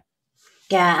avoid.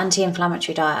 Yeah,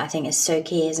 anti-inflammatory diet, I think, is so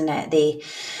key, isn't it?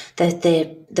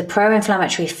 The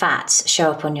pro-inflammatory fats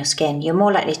show up on your skin. You're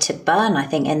more likely to burn, I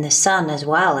think, in the sun as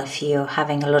well if you're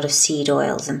having a lot of seed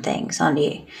oils and things, aren't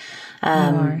you?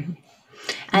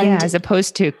 As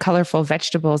opposed to colorful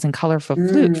vegetables and colorful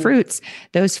fruits,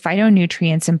 those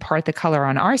phytonutrients impart the color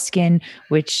on our skin,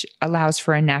 which allows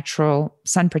for a natural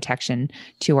sun protection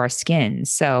to our skin.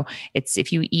 So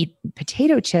if you eat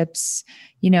potato chips,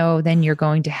 then you're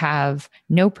going to have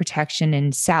no protection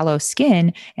and sallow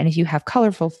skin. And if you have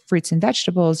colorful fruits and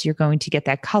vegetables, you're going to get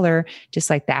that color,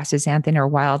 just like the astaxanthin or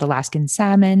wild Alaskan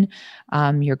salmon.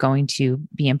 You're going to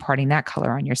be imparting that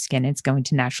color on your skin. It's going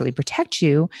to naturally protect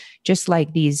you, just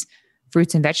like these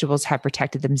fruits and vegetables have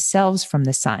protected themselves from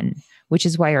the sun, which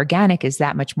is why organic is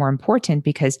that much more important,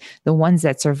 because the ones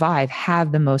that survive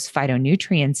have the most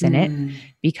phytonutrients in it,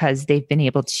 because they've been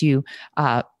able to,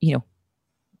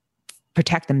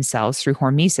 protect themselves through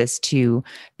hormesis to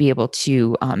be able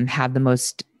to have the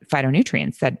most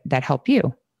phytonutrients that help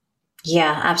you.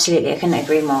 Yeah, absolutely. I couldn't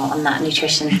agree more on that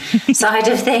nutrition side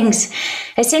of things.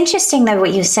 It's interesting, though,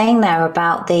 what you're saying there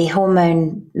about the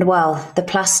the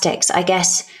plastics. I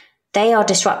guess they are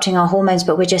disrupting our hormones,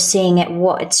 but we're just seeing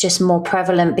it's just more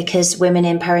prevalent because women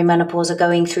in perimenopause are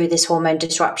going through this hormone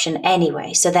disruption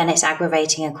anyway. So then it's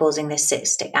aggravating and causing this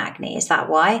cystic acne. Is that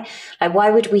why? Like, why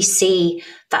would we see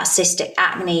that cystic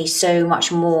acne so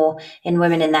much more in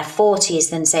women in their 40s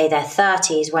than, say, their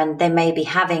 30s, when they may be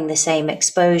having the same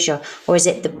exposure? Or is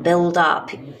it the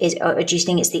build-up? Or do you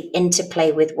think it's the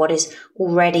interplay with what is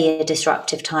already a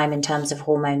disruptive time in terms of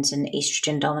hormones and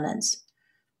estrogen dominance?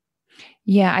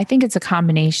 Yeah, I think it's a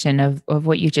combination of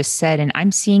what you just said. And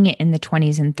I'm seeing it in the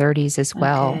 20s and 30s as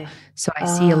well. Okay. So I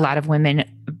see a lot of women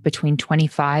between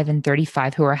 25 and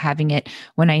 35 who are having it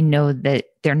when I know that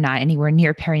they're not anywhere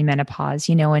near perimenopause,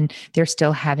 and they're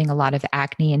still having a lot of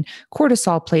acne, and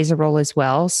cortisol plays a role as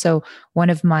well. So one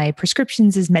of my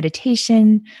prescriptions is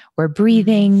meditation or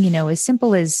breathing, as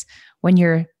simple as when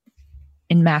you're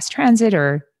in mass transit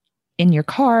or in your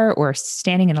car or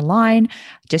standing in a line,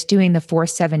 just doing the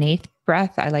 4-7-8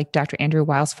 breath. I like Dr. Andrew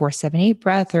Weil's 4-7-8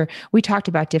 breath, or we talked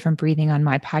about different breathing on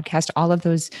my podcast. All of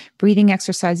those breathing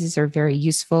exercises are very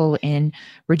useful in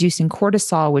reducing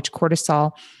cortisol, which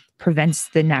cortisol prevents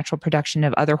the natural production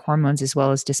of other hormones as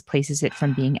well as displaces it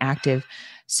from being active.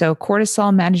 So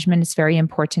cortisol management is very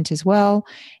important as well.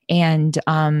 And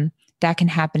that can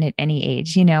happen at any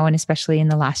age, and especially in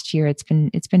the last year, it's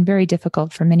been very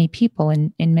difficult for many people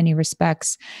in many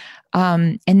respects.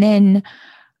 And then,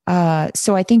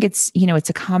 so I think it's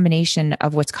a combination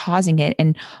of what's causing it.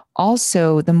 And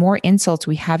also, the more insults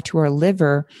we have to our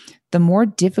liver, the more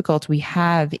difficult we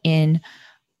have in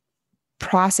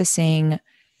processing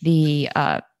the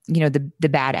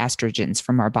bad estrogens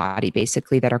from our body,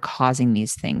 basically, that are causing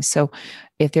these things. So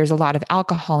if there's a lot of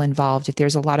alcohol involved, if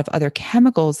there's a lot of other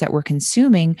chemicals that we're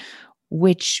consuming,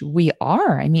 which we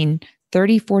are,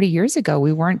 30, 40 years ago,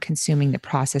 we weren't consuming the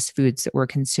processed foods that we're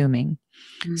consuming.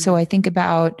 Mm-hmm. So I think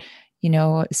about,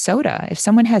 soda. If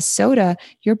someone has soda,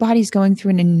 your body's going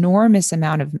through an enormous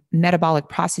amount of metabolic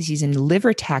processes and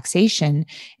liver taxation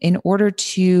in order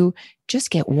to just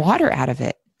get water out of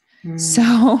it.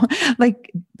 So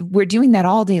like we're doing that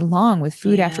all day long with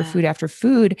food after food after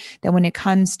food, that when it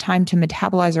comes time to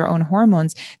metabolize our own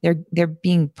hormones, they're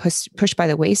being pushed by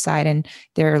the wayside and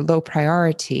they're low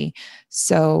priority.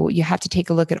 So you have to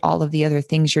take a look at all of the other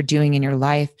things you're doing in your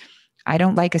life. I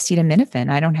don't like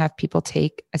acetaminophen. I don't have people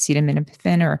take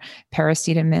acetaminophen or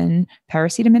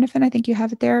paracetaminofen. I think you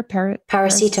have it there.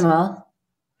 Paracetamol.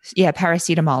 Yeah,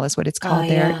 paracetamol is what it's called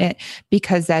there,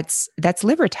 because that's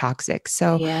liver toxic.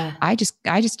 So I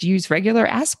just use regular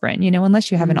aspirin,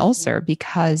 unless you have an ulcer,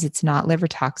 because it's not liver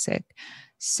toxic.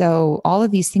 So all of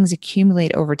these things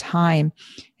accumulate over time,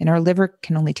 and our liver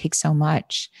can only take so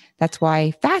much. That's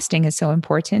why fasting is so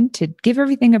important, to give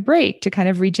everything a break, to kind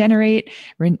of regenerate,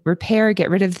 repair, get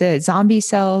rid of the zombie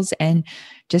cells, and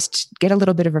just get a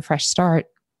little bit of a fresh start.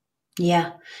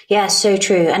 Yeah. Yeah. So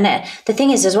true. And the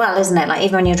thing is as well, isn't it? Like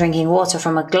even when you're drinking water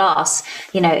from a glass,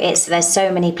 there's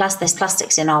so many there's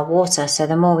plastics in our water. So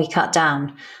the more we cut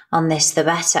down on this, the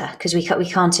better, because we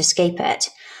can't escape it.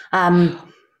 Sorry.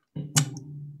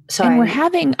 And we're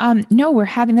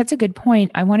having, that's a good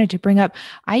point. I wanted to bring up,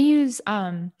 I use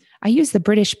the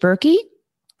British Berkey.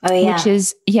 Oh yeah. Which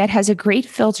is, it has a great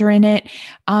filter in it.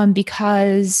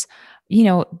 Because,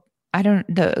 the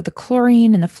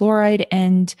chlorine and the fluoride,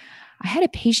 and I had a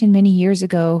patient many years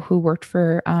ago who worked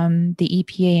for the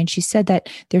EPA, and she said that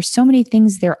there's so many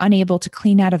things they're unable to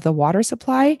clean out of the water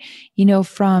supply,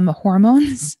 from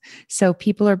hormones. So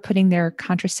people are putting their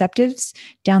contraceptives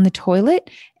down the toilet,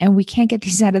 and we can't get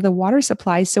these out of the water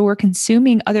supply. So we're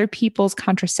consuming other people's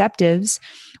contraceptives.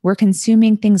 We're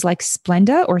consuming things like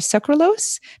Splenda or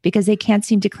sucralose, because they can't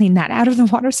seem to clean that out of the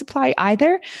water supply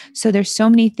either. So there's so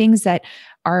many things that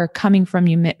are coming from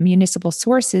municipal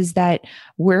sources that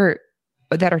are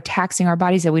taxing our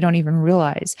bodies that we don't even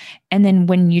realize. And then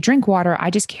when you drink water,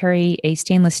 I just carry a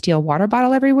stainless steel water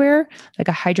bottle everywhere, like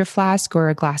a Hydro Flask or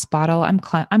a glass bottle. I'm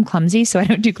clumsy, so I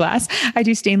don't do glass. I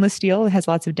do stainless steel. It has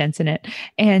lots of dents in it.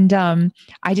 And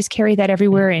I just carry that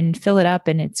everywhere and fill it up.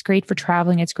 And it's great for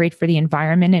traveling. It's great for the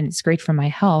environment, and it's great for my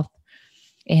health.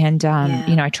 And,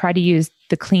 I try to use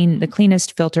the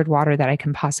cleanest filtered water that I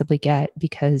can possibly get,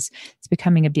 because it's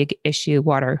becoming a big issue,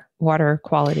 water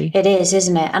quality. It is,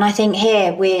 isn't it? And I think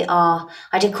here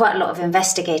I did quite a lot of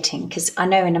investigating, because I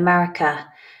know in America,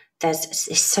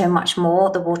 there's so much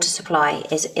more. The water supply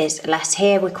is less.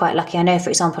 Here we're quite lucky. I know, for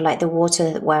example, like the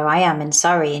water where I am in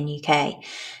Surrey in UK,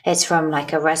 it's from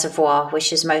like a reservoir,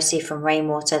 which is mostly from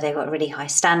rainwater. They've got really high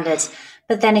standards.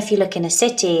 But then if you look in a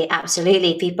city,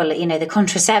 absolutely, people, the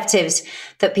contraceptives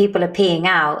that people are peeing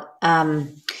out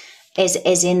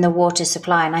is in the water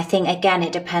supply. And I think, again,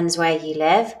 it depends where you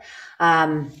live.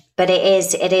 But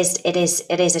it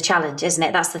is a challenge, isn't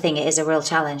it? That's the thing. It is a real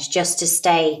challenge just to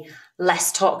stay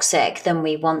less toxic than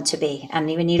we want to be. And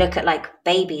when you look at like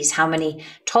babies, how many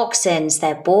toxins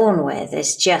they're born with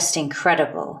is just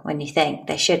incredible when you think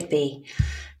they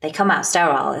come out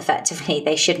sterile effectively.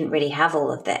 They shouldn't really have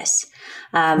all of this.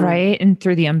 Right. And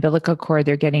through the umbilical cord,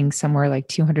 they're getting somewhere like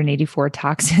 284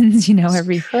 toxins,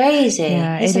 It's crazy.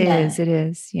 Yeah, isn't it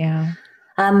is. Yeah.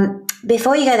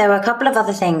 Before you go, there were a couple of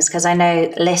other things, because I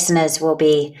know listeners will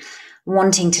be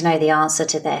wanting to know the answer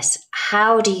to this.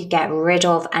 How do you get rid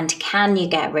of, and can you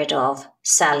get rid of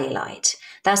cellulite?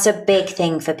 That's a big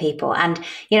thing for people. And,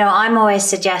 I'm always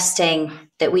suggesting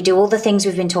that we do all the things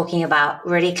we've been talking about,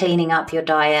 really cleaning up your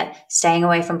diet, staying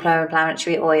away from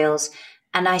pro-inflammatory oils.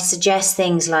 And I suggest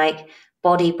things like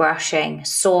body brushing,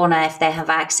 sauna, if they have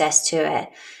access to it.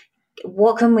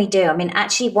 What can we do? I mean,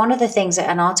 actually, one of the things that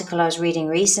an article I was reading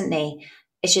recently,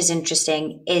 which is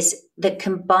interesting, is that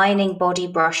combining body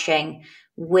brushing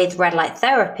with red light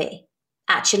therapy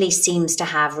actually seems to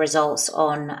have results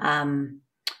on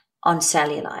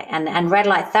cellulite. And red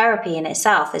light therapy in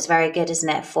itself is very good, isn't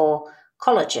it, for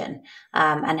collagen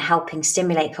and helping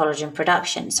stimulate collagen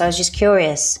production. So I was just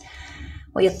curious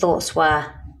what your thoughts were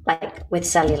like with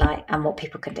cellulite and what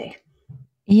people can do.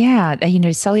 Yeah.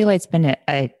 Cellulite's been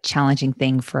a challenging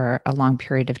thing for a long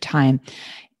period of time.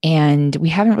 And we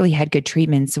haven't really had good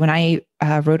treatments. When I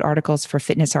wrote articles for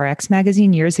Fitness RX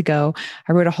magazine years ago,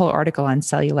 I wrote a whole article on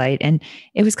cellulite. And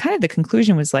it was kind of, the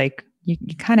conclusion was like, you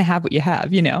kind of have what you have,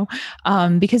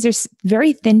 because there's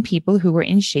very thin people who are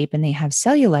in shape and they have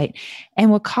cellulite.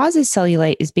 And what causes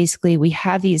cellulite is basically we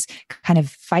have these kind of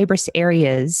fibrous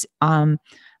areas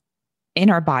in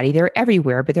our body. They're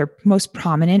everywhere, but they're most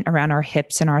prominent around our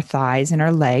hips and our thighs and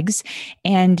our legs.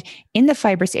 And in the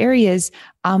fibrous areas,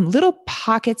 little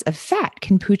pockets of fat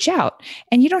can pooch out.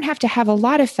 And you don't have to have a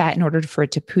lot of fat in order for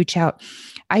it to pooch out.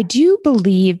 I do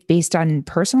believe, based on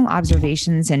personal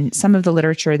observations and some of the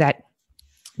literature, that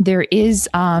there is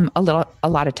a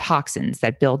lot of toxins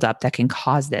that build up that can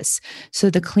cause this. So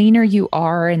the cleaner you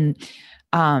are and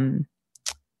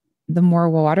the more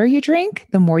water you drink,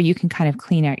 the more you can kind of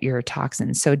clean out your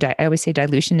toxins. So I always say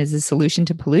dilution is the solution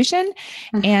to pollution.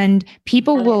 And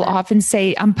people will often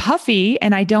say, I'm puffy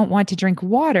and I don't want to drink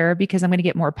water because I'm going to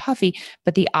get more puffy.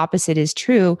 But the opposite is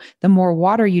true. The more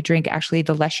water you drink, actually,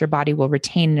 the less your body will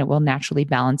retain, and it will naturally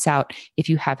balance out if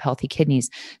you have healthy kidneys.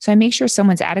 So I make sure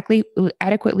someone's adequately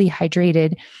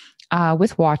hydrated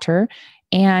with water,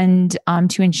 and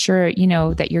to ensure,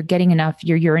 that you're getting enough.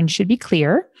 Your urine should be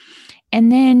clear. And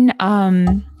then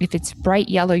if it's bright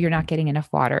yellow, you're not getting enough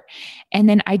water. And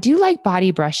then I do like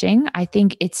body brushing. I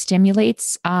think it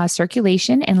stimulates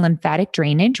circulation and lymphatic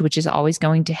drainage, which is always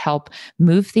going to help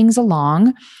move things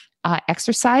along.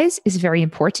 Exercise is very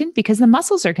important because the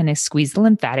muscles are going to squeeze the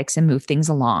lymphatics and move things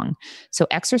along. So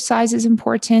exercise is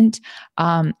important.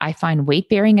 I find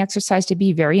weight-bearing exercise to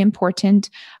be very important.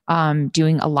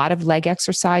 Doing a lot of leg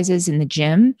exercises in the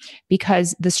gym,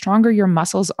 because the stronger your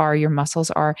muscles are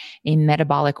a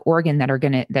metabolic organ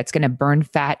that's going to burn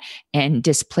fat and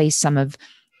displace some of,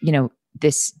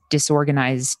 this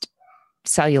disorganized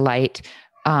cellulite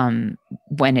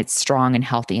when it's strong and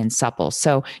healthy and supple.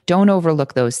 So don't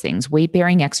overlook those things.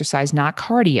 Weight-bearing exercise, not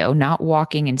cardio, not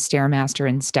walking and Stairmaster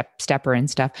and stepper and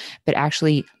stuff, but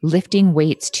actually lifting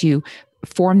weights to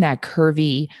form that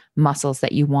curvy muscles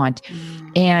that you want.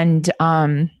 And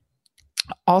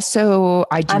also,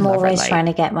 I'm always trying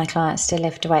to get my clients to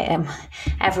lift weight,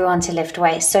 everyone to lift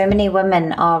weight. So many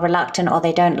women are reluctant or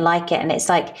they don't like it. And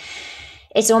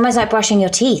it's almost like brushing your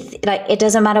teeth. Like, it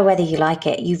doesn't matter whether you like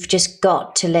it. You've just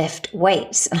got to lift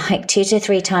weights like 2 to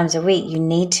 3 times a week. You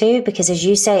need to, because as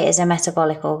you say, it is a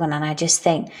metabolic organ. And I just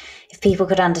think if people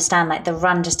could understand, like, the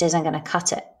run just isn't going to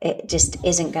cut it. It just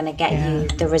isn't going to get you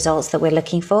the results that we're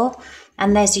looking for.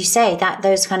 And as you say, that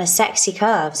those kind of sexy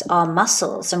curves are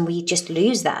muscles, and we just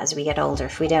lose that as we get older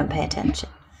if we don't pay attention.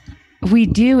 We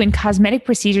do. And cosmetic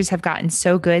procedures have gotten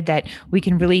so good that we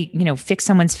can really, fix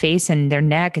someone's face and their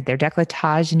neck, their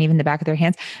décolletage, and even the back of their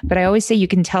hands. But I always say you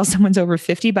can tell someone's over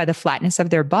 50 by the flatness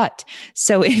of their butt.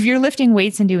 So if you're lifting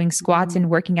weights and doing squats and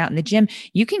working out in the gym,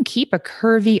 you can keep a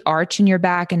curvy arch in your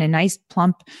back and a nice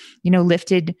plump,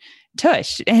 lifted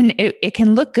tush. And it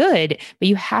can look good, but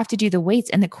you have to do the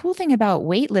weights. And the cool thing about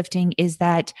weightlifting is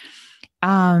that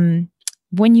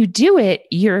when you do it,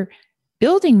 you're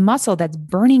building muscle that's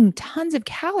burning tons of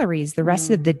calories the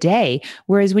rest of the day.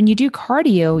 Whereas when you do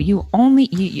cardio,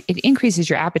 it increases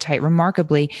your appetite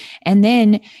remarkably. And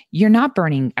then you're not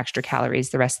burning extra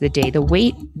calories the rest of the day.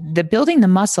 The building the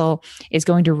muscle is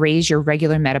going to raise your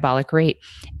regular metabolic rate.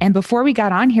 And before we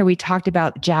got on here, we talked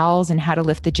about jowls and how to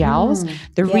lift the jowls.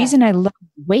 The reason I love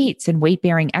weights and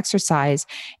weight-bearing exercise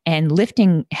and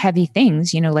lifting heavy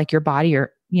things, like your body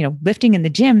or lifting in the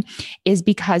gym, is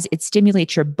because it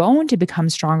stimulates your bone to become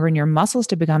stronger and your muscles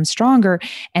to become stronger.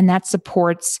 And that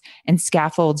supports and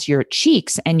scaffolds your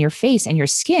cheeks and your face and your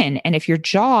skin. And if your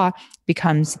jaw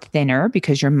becomes thinner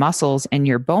because your muscles and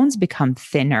your bones become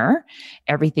thinner,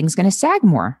 everything's going to sag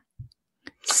more.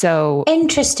 So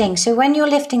interesting. So when you're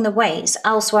lifting the weights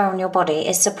elsewhere on your body,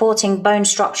 it's supporting bone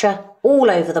structure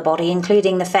all over the body,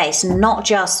 including the face, not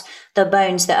just the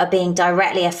bones that are being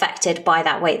directly affected by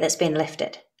that weight that's been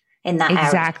lifted in that area.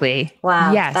 Exactly.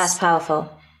 Wow. Yes. That's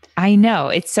powerful. I know.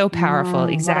 It's so powerful.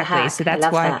 Exactly. So that's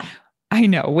why that. I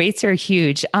know weights are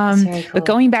huge. Cool. But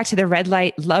going back to the red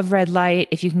light, love red light.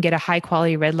 If you can get a high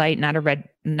quality red light, not a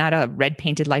red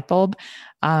painted light bulb.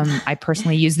 I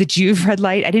personally use the Joovv red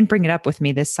light. I didn't bring it up with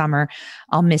me this summer.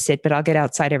 I'll miss it, but I'll get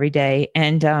outside every day.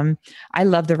 And I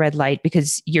love the red light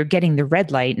because you're getting the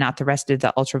red light, not the rest of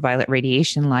the ultraviolet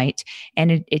radiation light.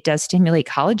 And it does stimulate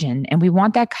collagen. And we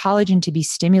want that collagen to be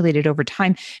stimulated over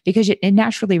time because it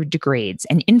naturally degrades.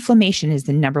 And inflammation is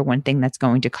the number one thing that's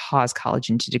going to cause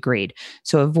collagen to degrade.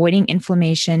 So avoiding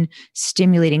inflammation,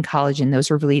 stimulating collagen,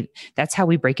 that's how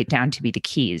we break it down to be the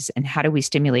keys. And how do we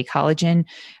stimulate collagen?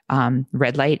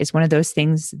 Red light is one of those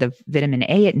things. The vitamin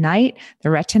A at night, the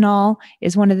retinol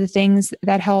is one of the things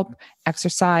that help.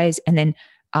 Exercise, and then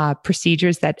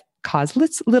procedures that cause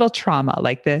little trauma,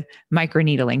 like the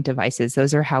microneedling devices.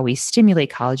 Those are how we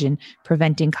stimulate collagen,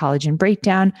 preventing collagen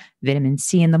breakdown. Vitamin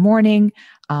C in the morning,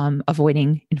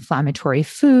 avoiding inflammatory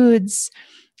foods,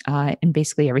 and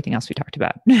basically everything else we talked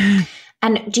about.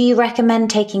 And do you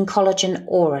recommend taking collagen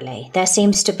orally? There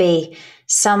seems to be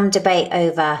some debate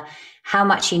over how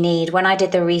much you need. When I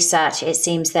did the research, it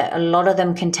seems that a lot of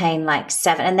them contain like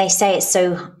 7, and they say it's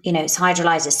so, it's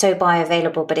hydrolyzed, it's so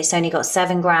bioavailable, but it's only got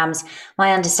 7 grams.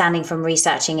 My understanding from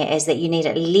researching it is that you need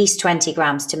at least 20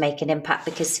 grams to make an impact,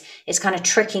 because it's kind of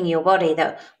tricking your body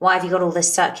that, why have you got all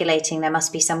this circulating? There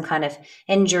must be some kind of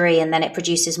injury, and then it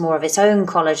produces more of its own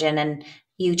collagen, and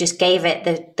you just gave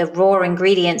it the raw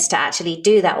ingredients to actually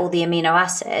do that, all the amino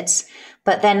acids.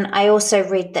 But then I also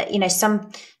read that,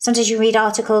 sometimes you read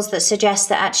articles that suggest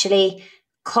that actually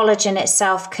collagen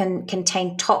itself can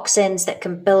contain toxins that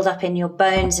can build up in your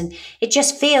bones. And it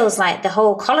just feels like the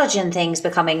whole collagen thing's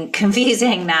becoming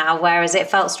confusing now, whereas it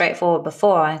felt straightforward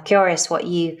before. I'm curious where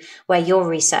your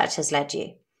research has led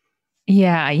you.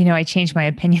 Yeah, I change my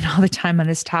opinion all the time on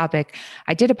this topic.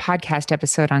 I did a podcast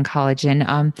episode on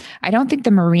collagen. I don't think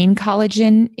the marine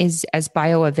collagen is as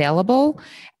bioavailable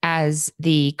as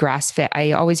the grass-fed.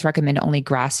 I always recommend only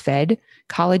grass-fed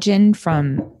collagen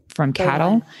from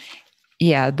cattle.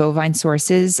 Yeah, bovine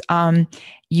sources.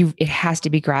 It has to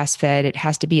be grass-fed. It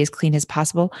has to be as clean as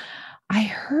possible. I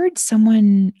heard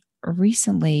someone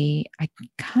recently, I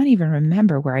can't even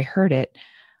remember where I heard it.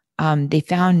 They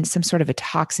found some sort of a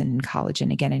toxin in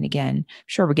collagen again and again. I'm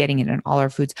sure we're getting it in all our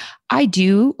foods. I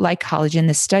do like collagen.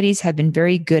 The studies have been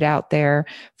very good out there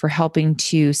for helping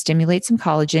to stimulate some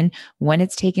collagen when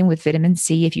it's taken with vitamin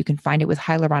C. If you can find it with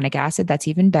hyaluronic acid, that's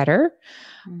even better.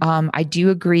 I do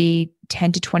agree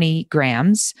 10 to 20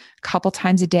 grams a couple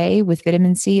times a day with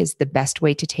vitamin C is the best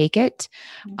way to take it.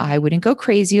 I wouldn't go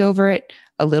crazy over it.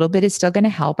 A little bit is still going to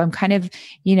help. I'm kind of,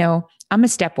 I'm a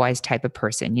stepwise type of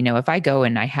person. If I go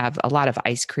and I have a lot of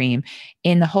ice cream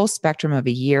in the whole spectrum of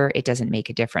a year, it doesn't make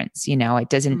a difference. It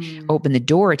doesn't open the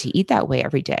door to eat that way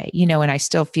every day, and I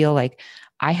still feel like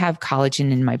I have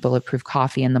collagen in my bulletproof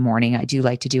coffee in the morning. I do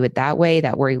like to do it that way.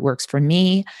 That way works for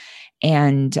me.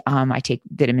 And I take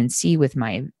vitamin C with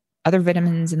my other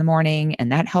vitamins in the morning,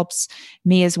 and that helps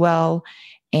me as well.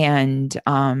 And,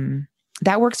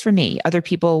 that works for me. Other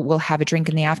people will have a drink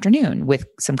in the afternoon with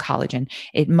some collagen.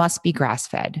 It must be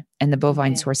grass-fed, and the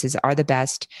bovine sources are the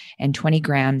best, and 20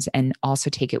 grams, and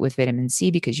also take it with vitamin C,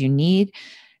 because you need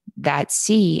that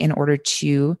C in order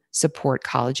to support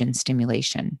collagen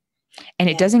stimulation. And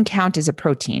it doesn't count as a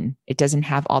protein. It doesn't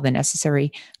have all the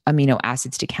necessary amino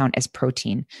acids to count as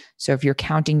protein. So if you're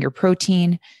counting your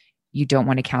protein, you don't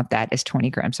want to count that as 20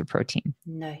 grams of protein.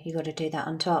 No, you got to do that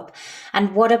on top.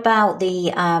 And what about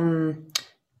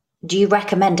do you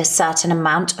recommend a certain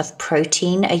amount of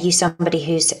protein? Are you somebody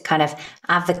who's kind of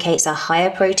advocates a higher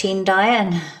protein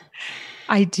diet?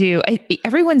 I do.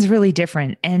 Everyone's really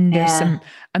different. And there's some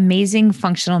amazing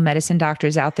functional medicine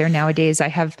doctors out there nowadays. I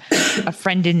have a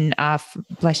friend in, a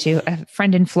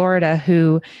friend in Florida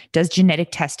who does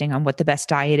genetic testing on what the best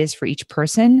diet is for each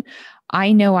person.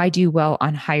 I know I do well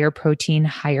on higher protein,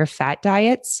 higher fat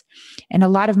diets. And a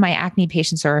lot of my acne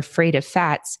patients are afraid of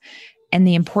fats. And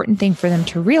the important thing for them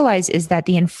to realize is that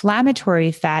the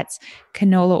inflammatory fats,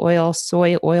 canola oil,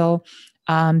 soy oil,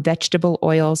 vegetable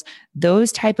oils,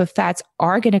 those type of fats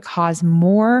are going to cause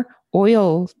more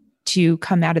oil to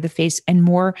come out of the face and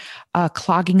more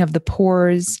clogging of the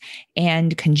pores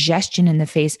and congestion in the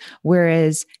face.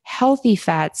 Whereas healthy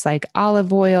fats like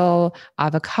olive oil,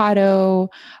 avocado,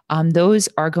 those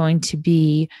are going to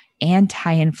be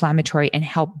anti-inflammatory and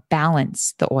help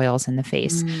balance the oils in the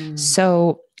face.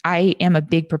 So I am a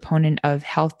big proponent of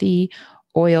healthy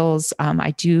oils.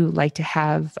 I do like to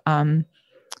have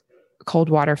cold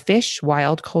water fish,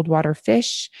 wild cold water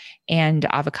fish, and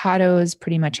avocados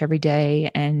pretty much every day.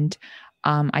 And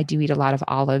I do eat a lot of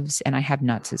olives, and I have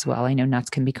nuts as well. I know nuts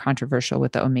can be controversial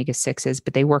with the omega-6s,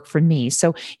 but they work for me.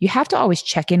 So you have to always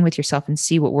check in with yourself and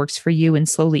see what works for you, and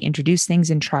slowly introduce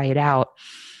things and try it out.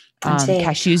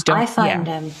 Cashews don't. I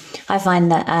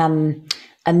find that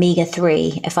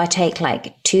omega-3, if I take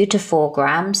like 2 to 4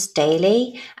 grams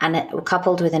daily, and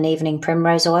coupled with an evening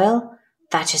primrose oil,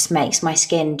 that just makes my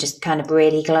skin just kind of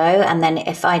really glow. And then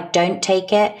if I don't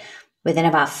take it, within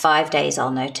about 5 days,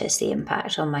 I'll notice the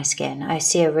impact on my skin. I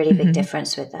see a really big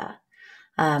difference with that.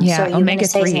 So you want to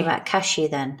say something about cashew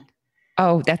then?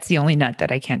 Oh, that's the only nut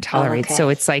that I can't tolerate. So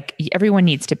it's like everyone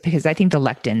needs to, because I think the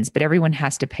lectins, but everyone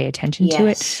has to pay attention to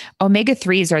it.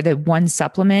 Omega-3s are the one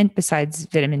supplement besides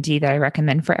vitamin D that I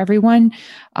recommend for everyone,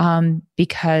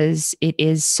 because it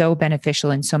is so beneficial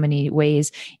in so many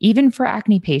ways, even for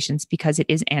acne patients, because it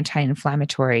is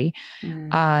anti-inflammatory.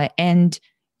 And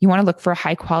you want to look for a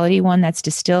high quality one that's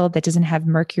distilled, that doesn't have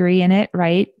mercury in it,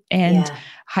 right? And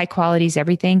high quality is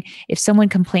everything. If someone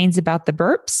complains about the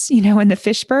burps, and the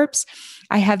fish burps,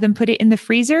 I have them put it in the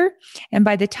freezer. And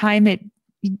by the time it,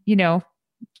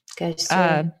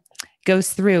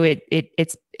 goes through,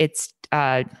 it's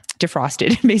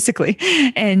defrosted basically.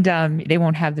 And they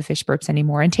won't have the fish burps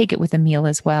anymore, and take it with a meal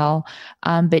as well.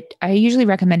 But I usually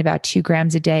recommend about 2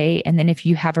 grams a day. And then if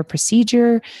you have a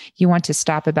procedure, you want to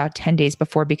stop about 10 days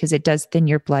before, because it does thin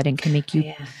your blood and can make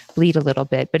you bleed a little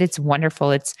bit. But it's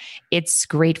wonderful. It's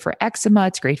great for eczema.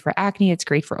 It's great for acne. It's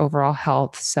great for overall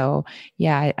health. So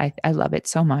yeah, I love it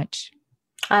so much.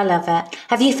 I love it.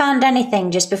 Have you found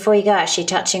anything, just before you go, actually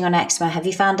touching on eczema, have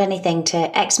you found anything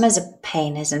eczema's a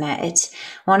pain, isn't it? It's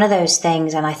one of those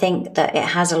things, and I think that it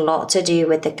has a lot to do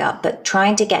with the gut, but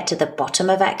trying to get to the bottom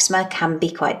of eczema can be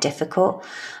quite difficult.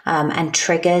 And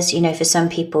triggers, for some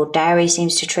people, dairy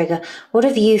seems to trigger. What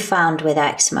have you found with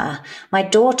eczema? My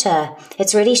daughter,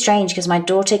 it's really strange because my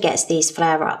daughter gets these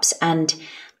flare-ups, and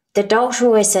the doctor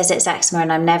always says it's eczema,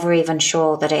 and I'm never even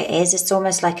sure that it is. It's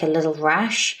almost like a little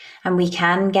rash, and we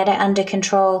can get it under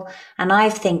control. And I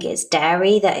think it's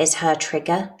dairy that is her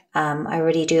trigger. I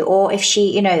really do. Or if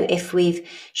she,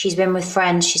 she's been with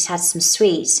friends, she's had some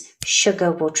sweets,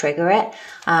 sugar will trigger it.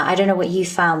 I don't know what you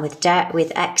found with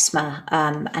eczema,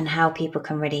 and how people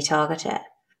can really target it.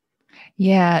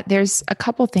 Yeah, there's a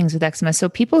couple things with eczema. So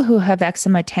people who have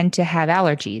eczema tend to have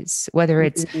allergies, whether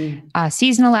it's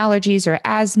seasonal allergies or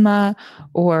asthma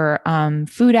or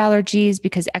food allergies,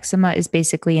 because eczema is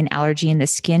basically an allergy in the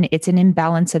skin. It's an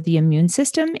imbalance of the immune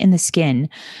system in the skin.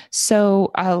 So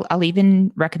I'll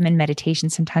even recommend meditation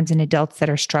sometimes in adults that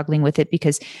are struggling with it,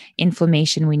 because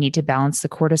inflammation, we need to balance the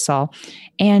cortisol.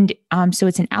 And so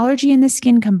it's an allergy in the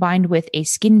skin combined with a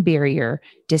skin barrier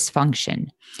dysfunction.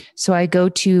 So I go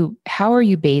to, how are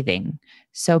you bathing?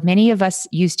 So many of us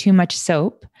use too much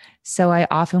soap. So I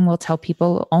often will tell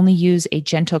people only use a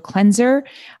gentle cleanser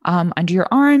under your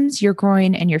arms, your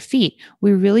groin, and your feet.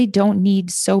 We really don't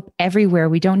need soap everywhere.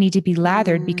 We don't need to be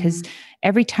lathered, because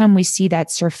every time we see that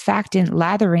surfactant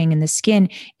lathering in the skin,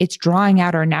 it's drawing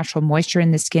out our natural moisture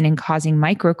in the skin and causing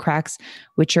micro cracks,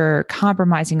 which are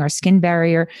compromising our skin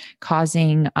barrier,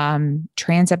 causing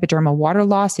transepidermal water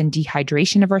loss and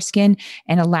dehydration of our skin,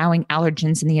 and allowing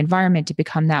allergens in the environment to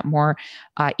become that more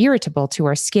irritable to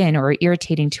our skin, or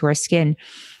irritating to our skin.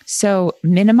 So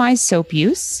minimize soap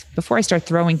use. Before I start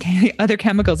throwing other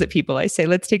chemicals at people, I say,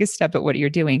 let's take a step at what you're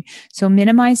doing. So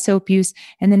minimize soap use.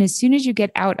 And then as soon as you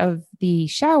get out of the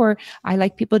shower, I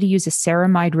like people to use a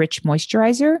ceramide-rich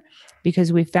moisturizer,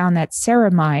 because we've found that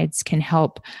ceramides can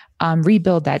help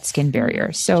rebuild that skin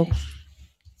barrier. So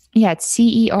yeah, it's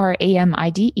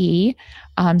CERAMIDE.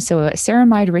 So a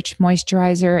ceramide-rich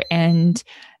moisturizer. And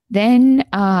then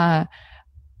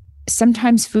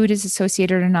sometimes food is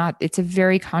associated or not. It's a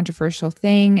very controversial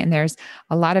thing. And there's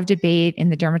a lot of debate in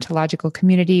the dermatological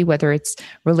community, whether it's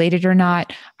related or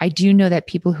not. I do know that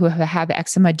people who have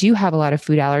eczema do have a lot of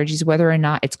food allergies. Whether or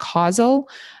not it's causal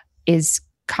is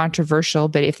controversial.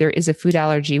 But if there is a food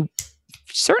allergy,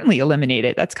 certainly eliminate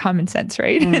it. That's common sense,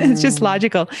 right? It's just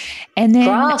logical. And then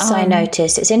grass, I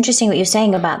noticed. It's interesting what you're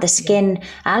saying about the skin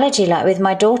allergy. Like with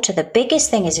my daughter, the biggest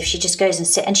thing is if she just goes and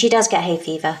sits, and she does get hay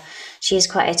fever. She is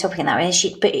quite atopic in that way.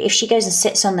 But if she goes and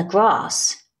sits on the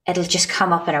grass, it'll just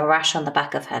come up in a rash on the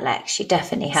back of her leg. She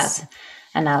definitely has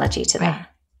an allergy to that.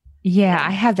 Yeah, I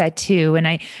have that too.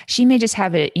 And she may just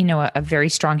have a very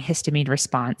strong histamine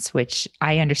response, which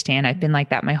I understand. I've been like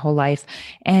that my whole life.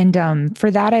 And for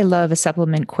that, I love a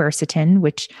supplement, quercetin,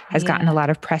 which has gotten a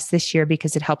lot of press this year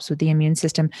because it helps with the immune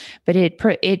system. But it's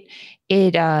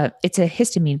a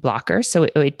histamine blocker. So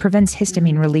it prevents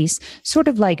histamine release, sort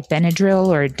of like Benadryl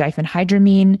or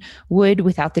diphenhydramine would,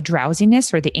 without the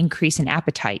drowsiness or the increase in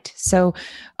appetite. So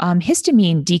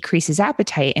histamine decreases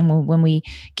appetite. And when we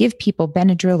give people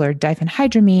Benadryl or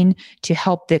diphenhydramine to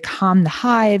help calm the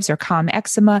hives or calm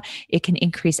eczema, it can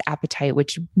increase appetite,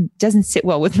 which doesn't sit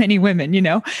well with many women,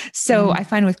 So I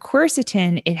find with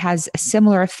quercetin, it has a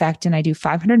similar effect. And I do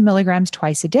 500 milligrams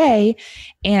twice a day.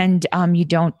 And you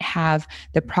don't have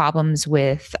the problems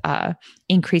with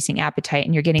increasing appetite,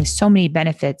 and you're getting so many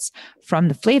benefits from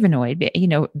the flavonoid,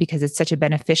 because it's such a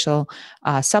beneficial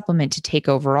supplement to take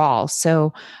overall.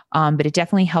 So, but it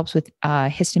definitely helps with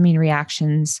histamine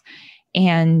reactions.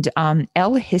 And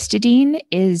L-histidine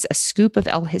is a scoop of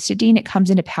L-histidine. It comes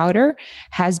in a powder,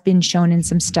 has been shown in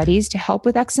some studies to help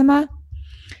with eczema.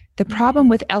 The problem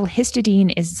with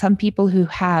L-histidine is some people who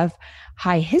have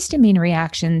high histamine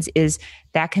reactions is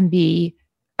that can be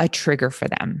a trigger for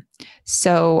them.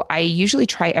 So I usually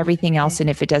try everything else. And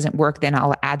if it doesn't work, then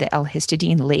I'll add the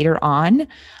L-histidine later on.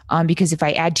 Because if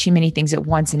I add too many things at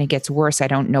once and it gets worse, I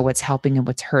don't know what's helping and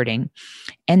what's hurting.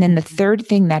 And then the third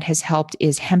thing that has helped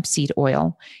is hemp seed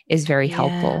oil is very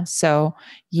helpful. So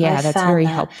that's very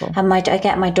helpful. And I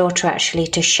get my daughter actually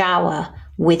to shower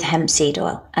with hemp seed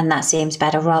oil, and that seems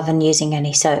better rather than using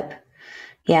any soap.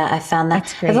 Yeah, I found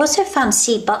that. I've also found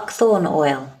sea buckthorn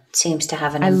oil seems to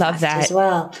have an impact as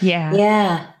well.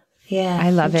 Yeah. I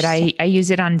love it. I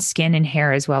use it on skin and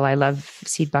hair as well. I love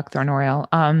seed buckthorn oil.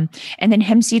 And then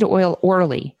hemp seed oil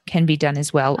orally can be done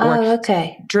as well.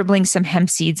 Dribbling some hemp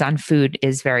seeds on food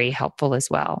is very helpful as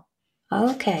well.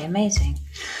 Okay, amazing.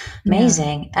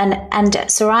 And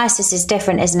psoriasis is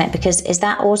different, isn't it? Because is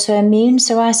that autoimmune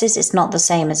psoriasis? It's not the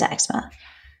same as eczema.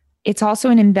 It's also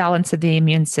an imbalance of the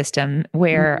immune system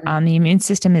where the immune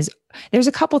system there's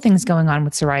a couple things going on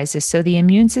with psoriasis. So the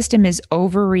immune system is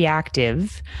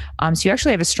overreactive. So you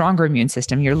actually have a stronger immune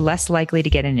system. You're less likely to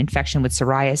get an infection with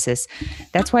psoriasis.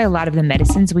 That's why a lot of the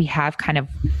medicines we have kind of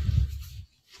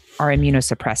are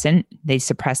immunosuppressant. They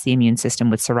suppress the immune system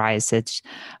with psoriasis,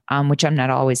 which I'm not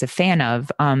always a fan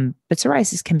of. But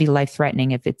psoriasis can be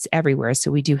life-threatening if it's everywhere.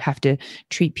 So we do have to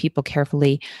treat people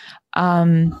carefully.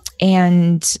 And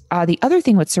the other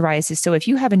thing with psoriasis, so if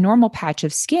you have a normal patch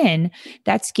of skin,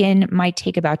 that skin might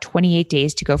take about 28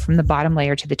 days to go from the bottom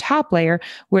layer to the top layer.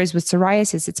 Whereas with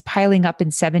psoriasis, it's piling up in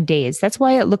 7 days. That's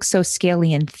why it looks so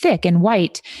scaly and thick and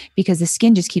white, because the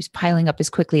skin just keeps piling up as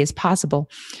quickly as possible.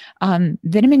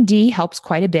 Vitamin D helps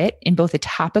quite a bit in both a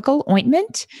topical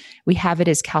ointment. We have it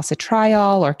as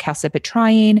calcitriol or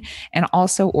calcipotriene, and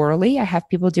also orally. I have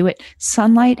people do it.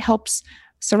 Sunlight helps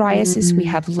psoriasis. We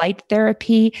have light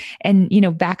therapy. And,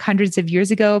 back hundreds of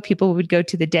years ago, people would go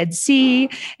to the Dead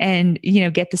Sea and,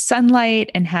 get the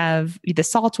sunlight and have the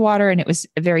salt water. And it was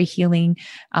very healing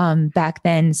back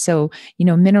then. So,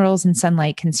 minerals and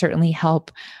sunlight can certainly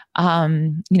help.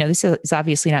 This is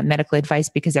obviously not medical advice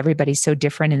because everybody's so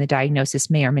different and the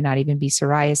diagnosis may or may not even be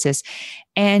psoriasis.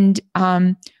 And,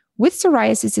 with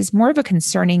psoriasis is more of a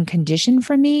concerning condition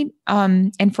for me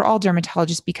and for all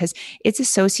dermatologists because it's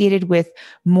associated with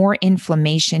more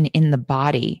inflammation in the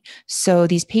body. So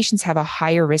these patients have a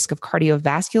higher risk of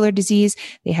cardiovascular disease.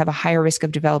 They have a higher risk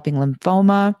of developing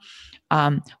lymphoma.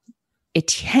 It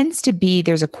tends to be,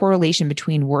 there's a correlation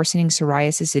between worsening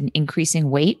psoriasis and increasing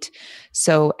weight.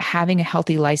 So having a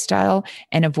healthy lifestyle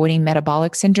and avoiding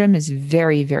metabolic syndrome is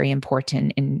very, very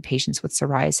important in patients with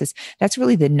psoriasis. That's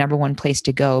really the number one place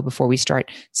to go before we start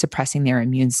suppressing their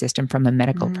immune system from a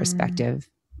medical perspective.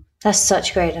 That's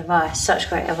such great advice.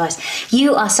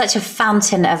 You are such a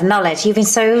fountain of knowledge. You've been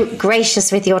so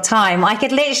gracious with your time. I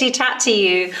could literally chat to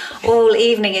you all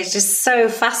evening. It's just so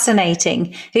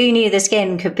fascinating. Who knew the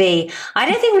skin could be? I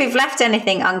don't think we've left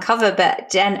anything uncovered, but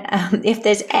Jen, if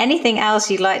there's anything else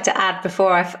you'd like to add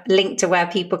before I've linked to where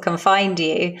people can find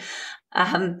you,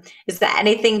 is there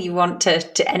anything you want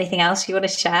anything else you want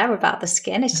to share about the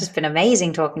skin? It's just been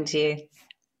amazing talking to you.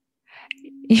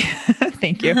 Yeah,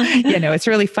 thank you. It's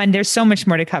really fun. There's so much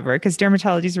more to cover because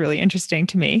dermatology is really interesting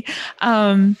to me.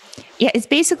 It's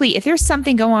basically, if there's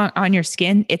something going on your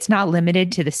skin, it's not limited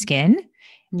to the skin.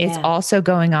 Yeah. It's also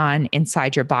going on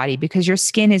inside your body because your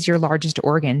skin is your largest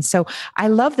organ. So I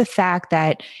love the fact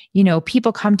that,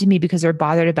 people come to me because they're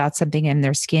bothered about something in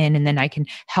their skin. And then I can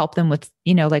help them with,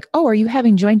 are you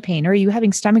having joint pain? Or are you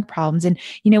having stomach problems? And,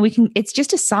 it's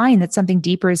just a sign that something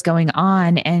deeper is going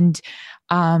on. And,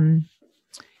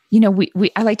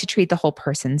 I like to treat the whole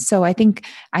person. So I think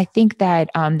that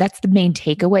that's the main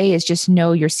takeaway is just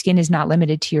know your skin is not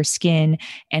limited to your skin,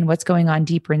 and what's going on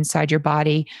deeper inside your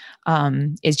body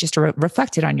is just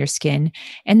reflected on your skin.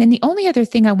 And then the only other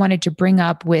thing I wanted to bring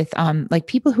up with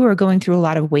people who are going through a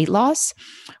lot of weight loss,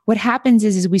 what happens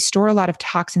is we store a lot of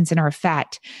toxins in our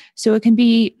fat. So it can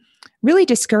be really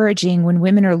discouraging when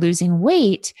women are losing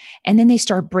weight and then they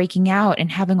start breaking out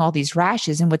and having all these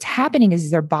rashes. And what's happening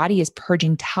is their body is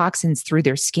purging toxins through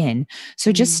their skin.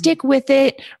 So just stick with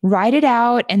it, ride it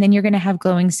out, and then you're going to have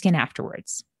glowing skin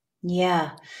afterwards.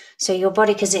 Yeah. So your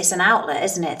body, because it's an outlet,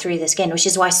 isn't it, through the skin, which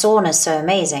is why sauna is so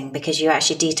amazing because you're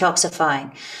actually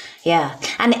detoxifying. Yeah.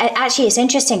 And actually it's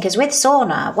interesting because with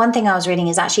sauna, one thing I was reading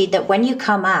is actually that when you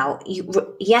come out,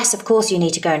 yes, of course you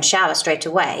need to go and shower straight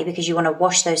away because you want to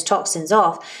wash those toxins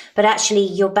off. But actually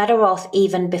you're better off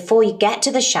even before you get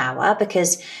to the shower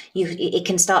because it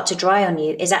can start to dry on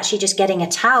you, is actually just getting a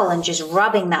towel and just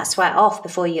rubbing that sweat off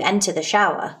before you enter the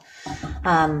shower.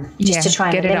 Just to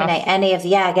try and eliminate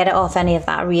get it off any of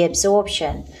that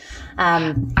reabsorption.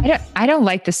 I don't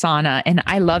like the sauna and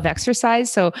I love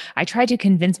exercise. So I tried to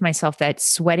convince myself that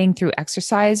sweating through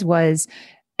exercise was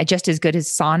just as good as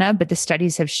sauna, but the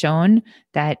studies have shown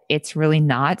that it's really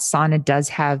not. Sauna does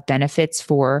have benefits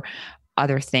for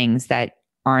other things that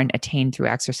aren't attained through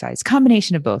exercise.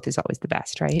 Combination of both is always the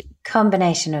best, right?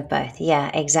 Combination of both. Yeah,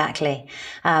 exactly.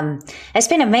 It's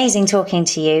been amazing talking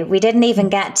to you. We didn't even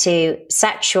get to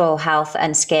sexual health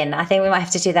and skin. I think we might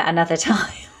have to do that another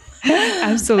time.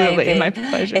 Absolutely. Maybe. My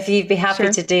pleasure. If you'd be happy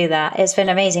to do that. It's been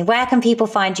amazing. Where can people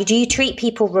find you? Do you treat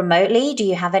people remotely? Do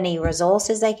you have any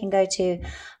resources they can go to?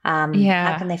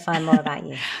 How can they find more about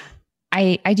you?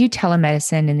 I do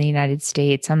telemedicine in the United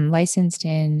States. I'm licensed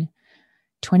in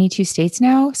 22 states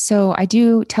now. So I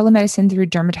do telemedicine through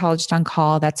Dermatologist on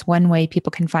Call. That's one way people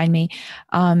can find me.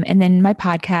 And then my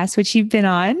podcast, which you've been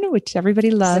on, which everybody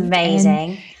loves. It's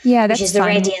amazing. And that's which is The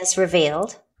Radiance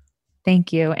Revealed.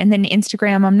 Thank you. And then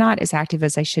Instagram, I'm not as active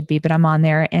as I should be, but I'm on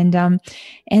there. And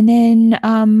then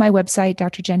my website,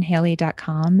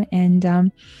 drjenhaley.com.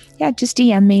 And just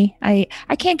DM me. I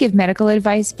can't give medical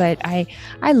advice, but I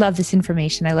love this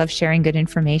information. I love sharing good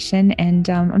information. And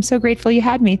I'm so grateful you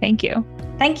had me. Thank you.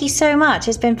 Thank you so much.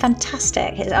 It's been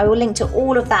fantastic. I will link to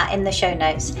all of that in the show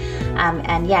notes.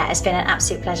 It's been an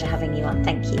absolute pleasure having you on.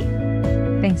 Thank you.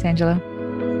 Thanks, Angela.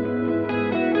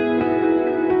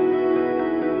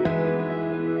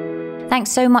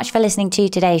 Thanks so much for listening to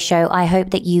today's show. I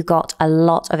hope that you got a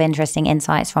lot of interesting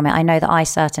insights from it. I know that I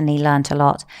certainly learned a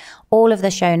lot. All of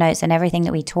the show notes and everything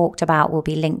that we talked about will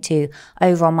be linked to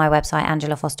over on my website,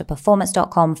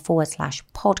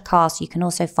 angelafosterperformance.com/podcast. You can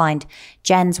also find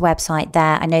Jen's website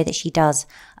there. I know that she does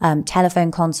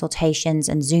telephone consultations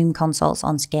and Zoom consults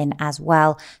on skin as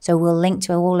well. So we'll link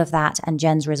to all of that and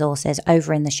Jen's resources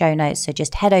over in the show notes. So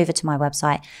just head over to my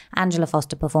website,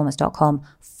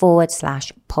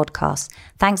 angelafosterperformance.com/podcast.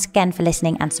 Thanks again for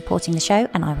listening and supporting the show,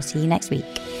 and I will see you next week.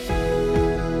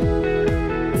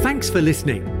 Thanks for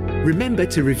listening. Remember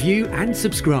to review and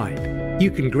subscribe. You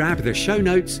can grab the show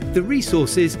notes, the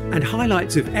resources, and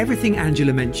highlights of everything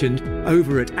Angela mentioned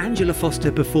over at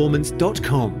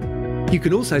angelafosterperformance.com. You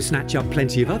can also snatch up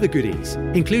plenty of other goodies,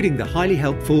 including the highly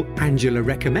helpful Angela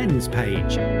Recommends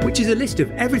page, which is a list of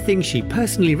everything she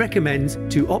personally recommends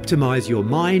to optimize your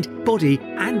mind, body,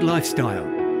 and lifestyle.